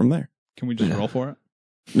control it from there. Can we just roll for it?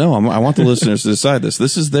 No, I want the listeners to decide this.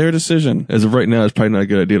 This is their decision. As of right now, it's probably not a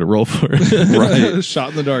good idea to roll for it. Right.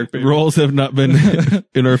 Shot in the dark, baby. Rolls have not been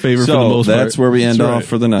in our favor for the So most that's part. where we end That's off right.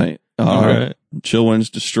 for the night. All right. Chillwin's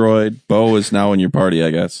destroyed. Bo is now in your party,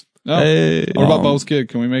 I guess. Oh, Hey. what about Um, Bo's kid?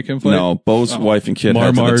 Can we make him fight? No, Bo's Oh. wife and kid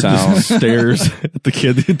head to Marmar the town. just stares at the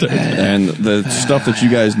kid the entire time. And the stuff that you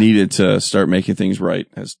guys needed to start making things right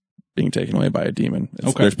has being taken away by a demon.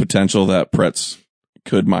 Okay. There's potential that Pretz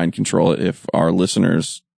could mind control it if our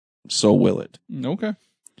listeners so will it. Okay.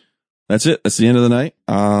 That's it. That's the end of the night.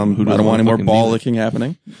 I doesn't don't want want any more fucking ball demon? licking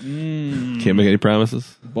happening. Can't make any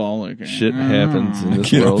promises. Ball again. Shit happens in I this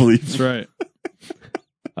can't world. believe That's right.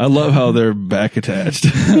 I love how they're back attached.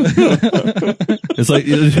 It's like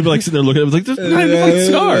you'd be like sitting there looking at it, it's like there's not even like a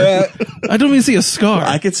scar. I don't even see a scar.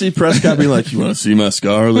 I could see Prescott being like, "You want to see my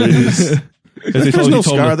scar, ladies?" As they There's told- no he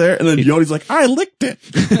told scar him- there. And then Yodi's like, "I licked it.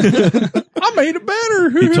 I made it better.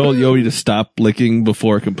 He told Yodi to stop licking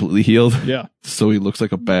before it completely healed, Yeah. so he looks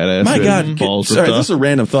like a badass. My with God, balls sorry, ripped this is off. a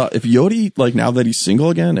random thought. If Yodi, like now that he's single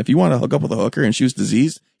again, if you want to hook up with a hooker and she was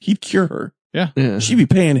diseased, he'd cure her. Yeah. She'd be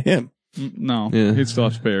paying him. No. Yeah. He'd still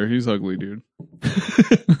have to pay her. He's ugly, dude.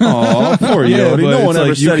 Oh, poor Yeah, Yodi. but No one it's ever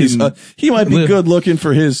like you said he's. can He might be live. good looking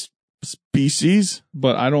for his species.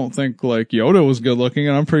 But I don't think like Yoda was good looking,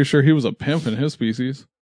 and I'm pretty sure he was a pimp in his species.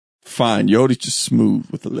 Fine, Yodi's just smooth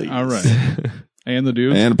with the ladies. All right. And the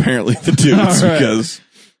dudes. And apparently the dudes, All right. because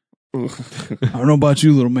I don't know about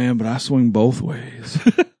you, little man, but I swing both ways.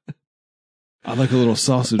 I like a little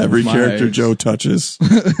sausage. every with my character eggs. Joe touches.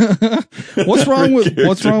 What's wrong with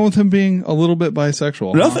character. him being a little bit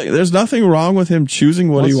bisexual? huh? Nothing. There's nothing wrong with him choosing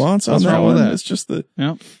what he wants on what's that wrong with one. that? It's just that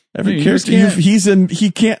Yeah. every You just character can't- he's in,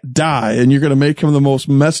 he can't die, and you're gonna make him the most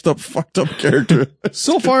messed up, fucked up character.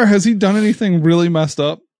 So far, has he done anything really messed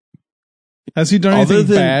up? Has he done Other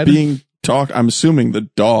anything than bad? being I'm assuming the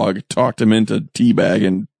dog talked him into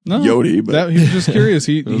teabagging No, Yodi, but that, he was just curious.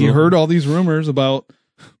 He heard all these rumors about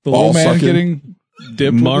the little Ball man sucking. getting dipped.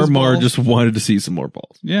 with his Marmar balls. just wanted to see some more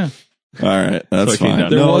balls. Yeah. all right, that's So I came fine. down.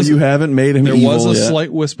 There No, was- you haven't made him There evil was a yet.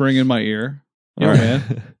 slight whispering in my ear. All Yeah, right.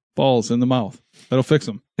 man. Balls in the mouth. That'll fix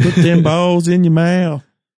him. Put them balls in your mouth.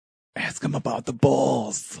 Ask him about the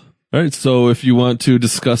balls. All right, so if you want to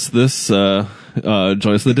discuss this, join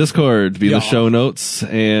us in the Discord, be in Yeah. the show notes,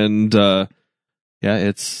 and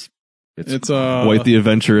it's It's quite the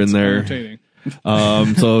adventure in there. entertaining.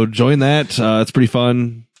 So join that. It's pretty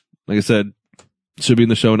fun. Like I said, should be in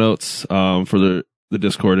the show notes for the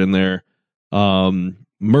Discord in there.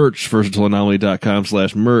 Merch,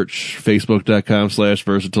 versatileanomaly.com/merch,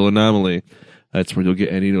 facebook.com/versatileanomaly. That's where you'll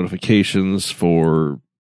get any notifications for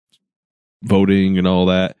voting and all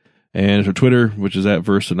that. And for Twitter, which is at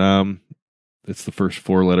Versanom. It's the first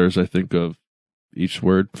 4 letters, I think, of each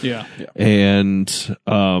word. Yeah. And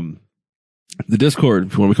the Discord,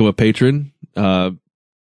 if you want to become a patron,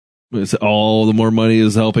 it's all the more money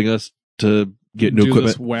is helping us to get new Do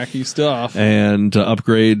equipment this wacky stuff. and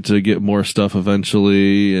upgrade to get more stuff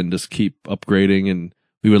eventually and just keep upgrading. And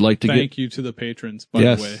we would like to Thank you to the patrons, by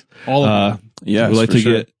Yes. the way. All of them. Yes, we'd like for to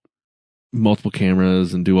sure. get multiple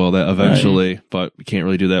cameras and do all that eventually, but we can't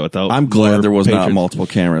really do that without. I'm glad more there was not patrons. multiple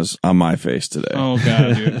cameras on my face today. Oh,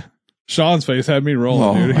 God, dude. Sean's face had me rolling,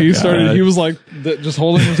 Oh, dude. my He God. started, he was like, just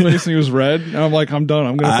holding his face and he was red. And I'm like, I'm done.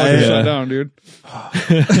 I'm going to fucking shut down, dude.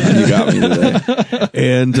 You got me today.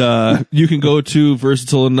 And you can go to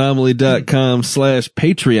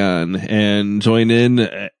versatileanomaly.com/Patreon and join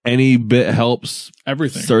in. Any bit helps.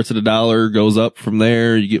 Everything. Starts at $1, goes up from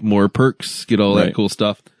there. You get more perks, get all that Right. cool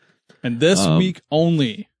stuff. And this week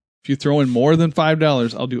only, if you throw in more than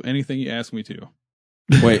 $5, I'll do anything you ask me to.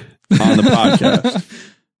 Wait, on the podcast,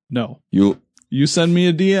 No. you You send me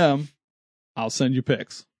a DM, I'll send you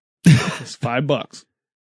pics. It's $5.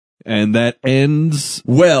 And that ends.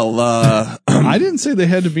 Well, I didn't say they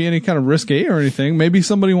had to be any kind of risque or anything. Maybe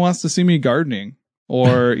somebody wants to see me gardening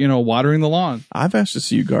or, watering the lawn. I've asked to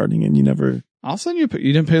see you gardening and you never. I'll send you.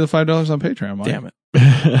 You didn't pay the $5 on Patreon, Mike. Damn it.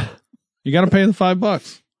 You got to pay the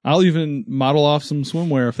 $5. I'll even model off some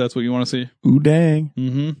swimwear if that's what you want to see. Ooh, dang.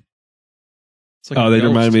 Mm-hmm. They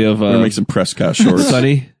remind me of We're gonna make some Prescott shorts.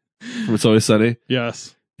 Sunny from It's Always Sunny.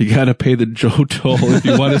 Yes. You gotta pay the Joe toll if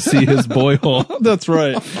you want to see his boy hole. That's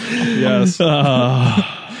right. Yes.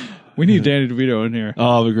 We need Danny DeVito in here.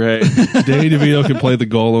 Oh, that'd be great. Danny DeVito can play the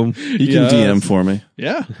golem. You can DM for me.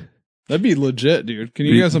 Yeah. That'd be legit, dude. Can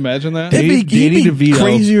you guys imagine that? Danny DeVito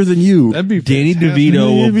crazier than you. That'd be Danny fantastic.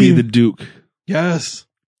 DeVito will be the Duke. Yes.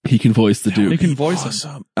 He can voice the Duke. He can voice him.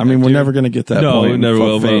 Awesome. I mean, we're never gonna get that No, point we never of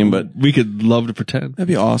will. fame, but we could love to pretend. that'd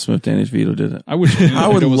be awesome if Danny DeVito did it. I wish I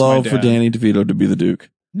would it was love my for dad. Danny DeVito to be the Duke.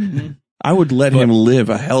 Mhm. I would let him live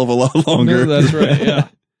a hell of a lot longer. That's right. Yeah.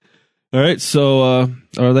 All right, so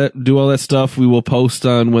do all that stuff. We will post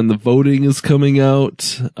on when the voting is coming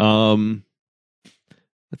out.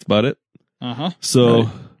 That's about it. Uh-huh. So,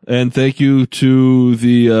 and thank you to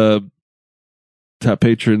the top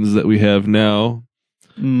patrons that we have now,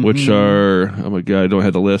 Mhm. which are, oh my God, I don't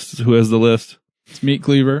have the list. Who has the list? It's Meat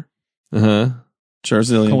Cleaver, Uh-huh.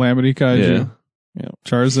 Charzillion. Calamity Kaiju, Yeah.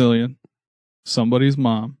 Charzillion, somebody's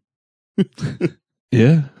mom.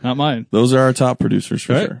 Yeah. Not mine. Those are our top producers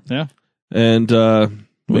for Right. sure. Yeah. And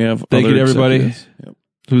We have thank you other to everybody executives. Yep.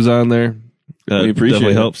 who's on there. We appreciate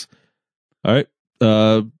definitely it. helps. All right.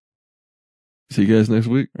 See you guys next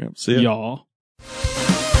week. Yep. See ya. Y'all.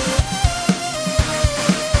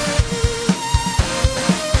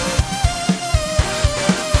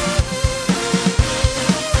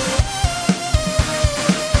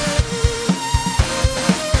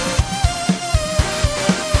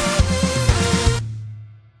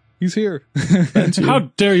 He's here.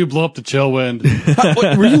 How dare you blow up the chill wind?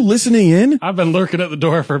 What, were you listening in? I've been lurking at the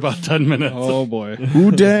door for about 10 minutes. Oh boy.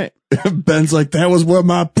 Who dang? Ben's like, that was where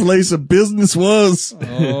my place of business was.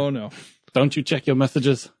 Oh no. Don't you check your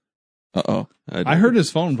messages? Uh-oh. I heard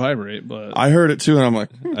his phone vibrate, but I heard it too, and I'm like,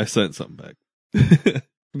 I sent something back.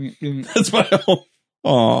 that's my whole,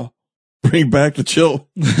 aw, bring back the chill.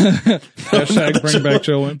 hashtag bring back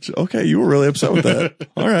Chillin. Okay, you were really upset with that.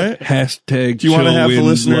 All right. Hashtag Do you want to have the Chill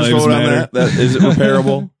listeners Wins Lives vote on Matter. that? Is it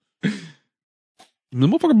repairable? The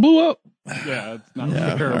motherfucker blew up. Yeah, it's not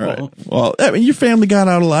Yeah, all terrible. right. Well, I mean, your family got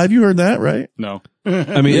out alive. You heard that, right? No.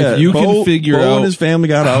 I mean, Yeah, if you Bo can figure and out his family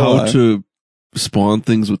got out how alive. to spawn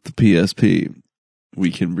things with the PSP,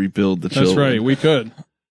 we can rebuild the That's Chill right. Win. We could.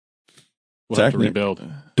 We'll have to Technic- rebuild.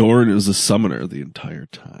 Dorn is a summoner the entire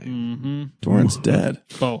time. Mm-hmm. Doran's dead.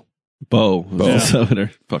 Bo. Bo was Bo. a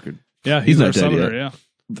summoner. Fucking. Yeah, He's he's not our dead summoner, yet.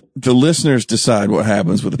 yeah. The listeners decide what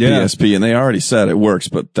happens with the Yeah. PSP, and they already said it works,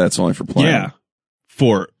 but that's only for playing. Yeah.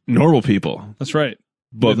 For normal people. That's right.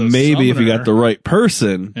 But With a maybe if you summoner. got the right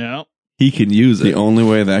person, Yeah. he can use The it. only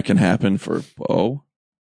way that can happen for Bo.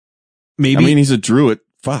 Maybe. I mean, he's a druid.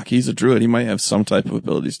 Fuck, he's a druid. He might have some type of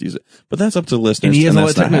abilities to use it, but that's up to the listeners, And he has and all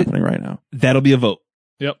that's that not techni- happening right now. that'll be a vote.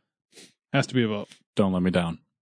 Has to be a vote. Don't let me down.